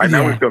conversation. And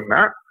now we've done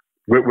that.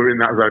 We're in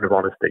that zone of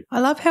honesty. I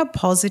love how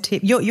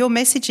positive your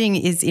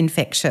messaging is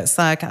infectious.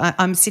 Like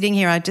I'm sitting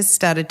here, I just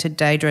started to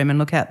daydream and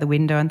look out the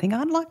window and think,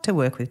 I'd like to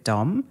work with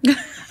Dom.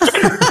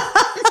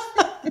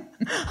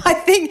 I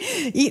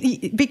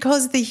think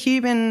because the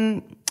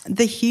human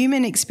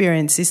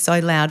experience is so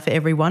loud for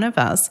every one of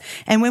us,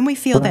 and when we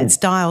feel that's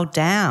dialed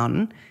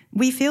down,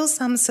 we feel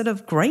some sort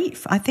of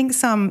grief. I think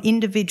some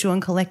individual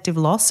and collective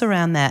loss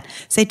around that.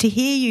 So to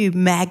hear you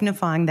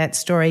magnifying that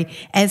story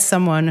as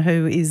someone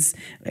who is,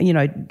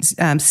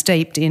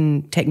 steeped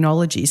in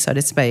technology, so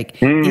to speak,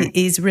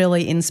 is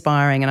really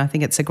inspiring, and I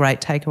think it's a great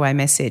takeaway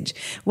message.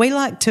 We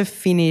like to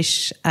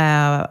finish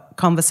our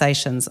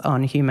conversations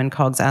on Human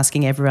Cogs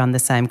asking everyone the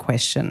same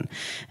question,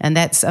 and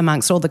that's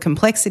amongst all the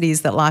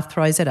complexities that life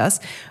throws at us.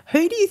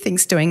 Who do you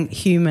think's doing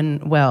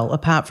human well,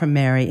 apart from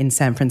Mary in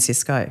San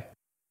Francisco?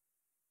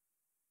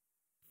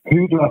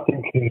 Who do I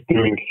think is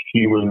doing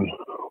human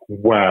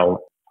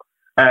well?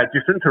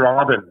 Jacinta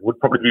Ardern would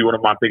probably be one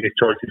of my biggest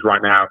choices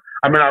right now.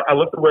 I mean, I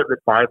love the work that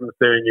Biden's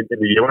doing in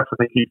the US. I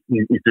think he's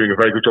doing a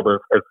very good job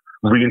of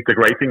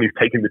reintegrating. He's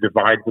taking the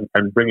divides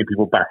and bringing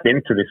people back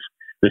into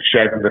this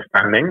shared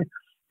understanding.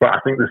 But I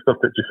think the stuff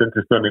that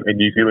Jacinta's done in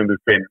New Zealand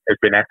has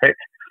been epic.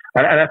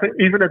 And I think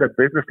even at a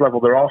business level,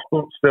 there are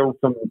still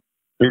some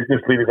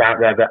business leaders out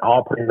there that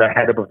are putting their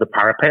head above the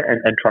parapet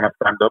and trying to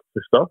stand up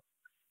to stuff.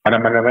 And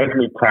I'm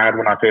amazingly proud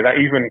when I say that,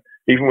 even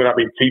without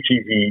being too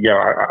cheesy.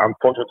 I'm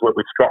fortunate to work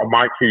with Scott and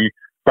Mike, who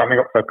standing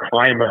up for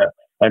climate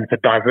and for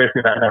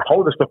diversity and a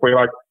whole other stuff where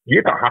you're like,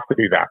 you don't have to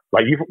do that.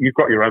 Like you've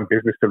got your own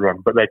business to run,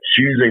 but they're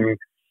choosing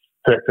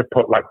to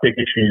put like big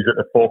issues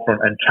at the forefront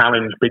and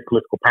challenge big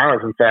political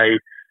powers and say,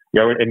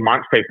 in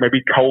Mike's case,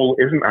 maybe coal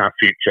isn't our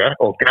future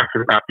or gas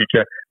isn't our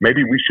future.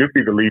 Maybe we should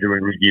be the leader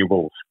in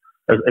renewables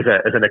as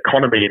an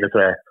economy and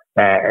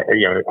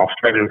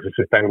Australia is a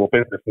sustainable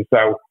business. And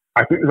so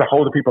I think there's a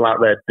whole lot of people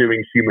out there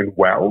doing human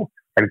well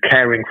and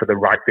caring for the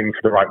right things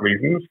for the right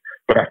reasons.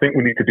 But I think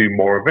we need to do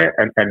more of it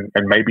and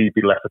maybe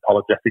be less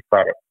apologetic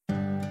about it.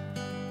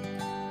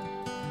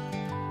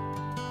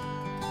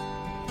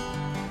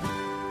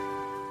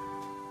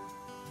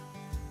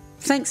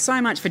 Thanks so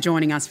much for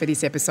joining us for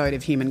this episode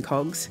of Human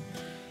Cogs.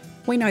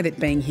 We know that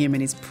being human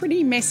is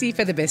pretty messy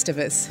for the best of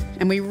us,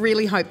 and we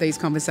really hope these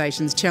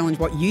conversations challenge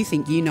what you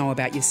think you know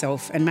about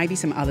yourself and maybe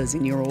some others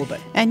in your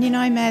orbit. And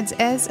Mads,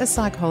 as a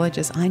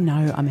psychologist, I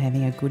know I'm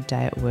having a good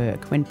day at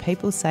work when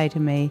people say to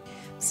me,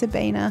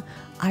 Sabina,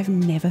 I've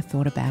never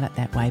thought about it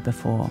that way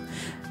before.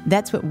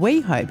 That's what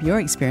we hope your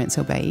experience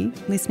will be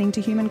listening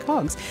to Human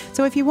Cogs.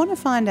 So if you want to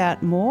find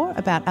out more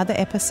about other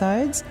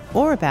episodes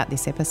or about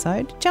this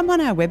episode, jump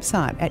on our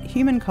website at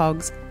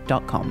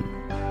humancogs.com.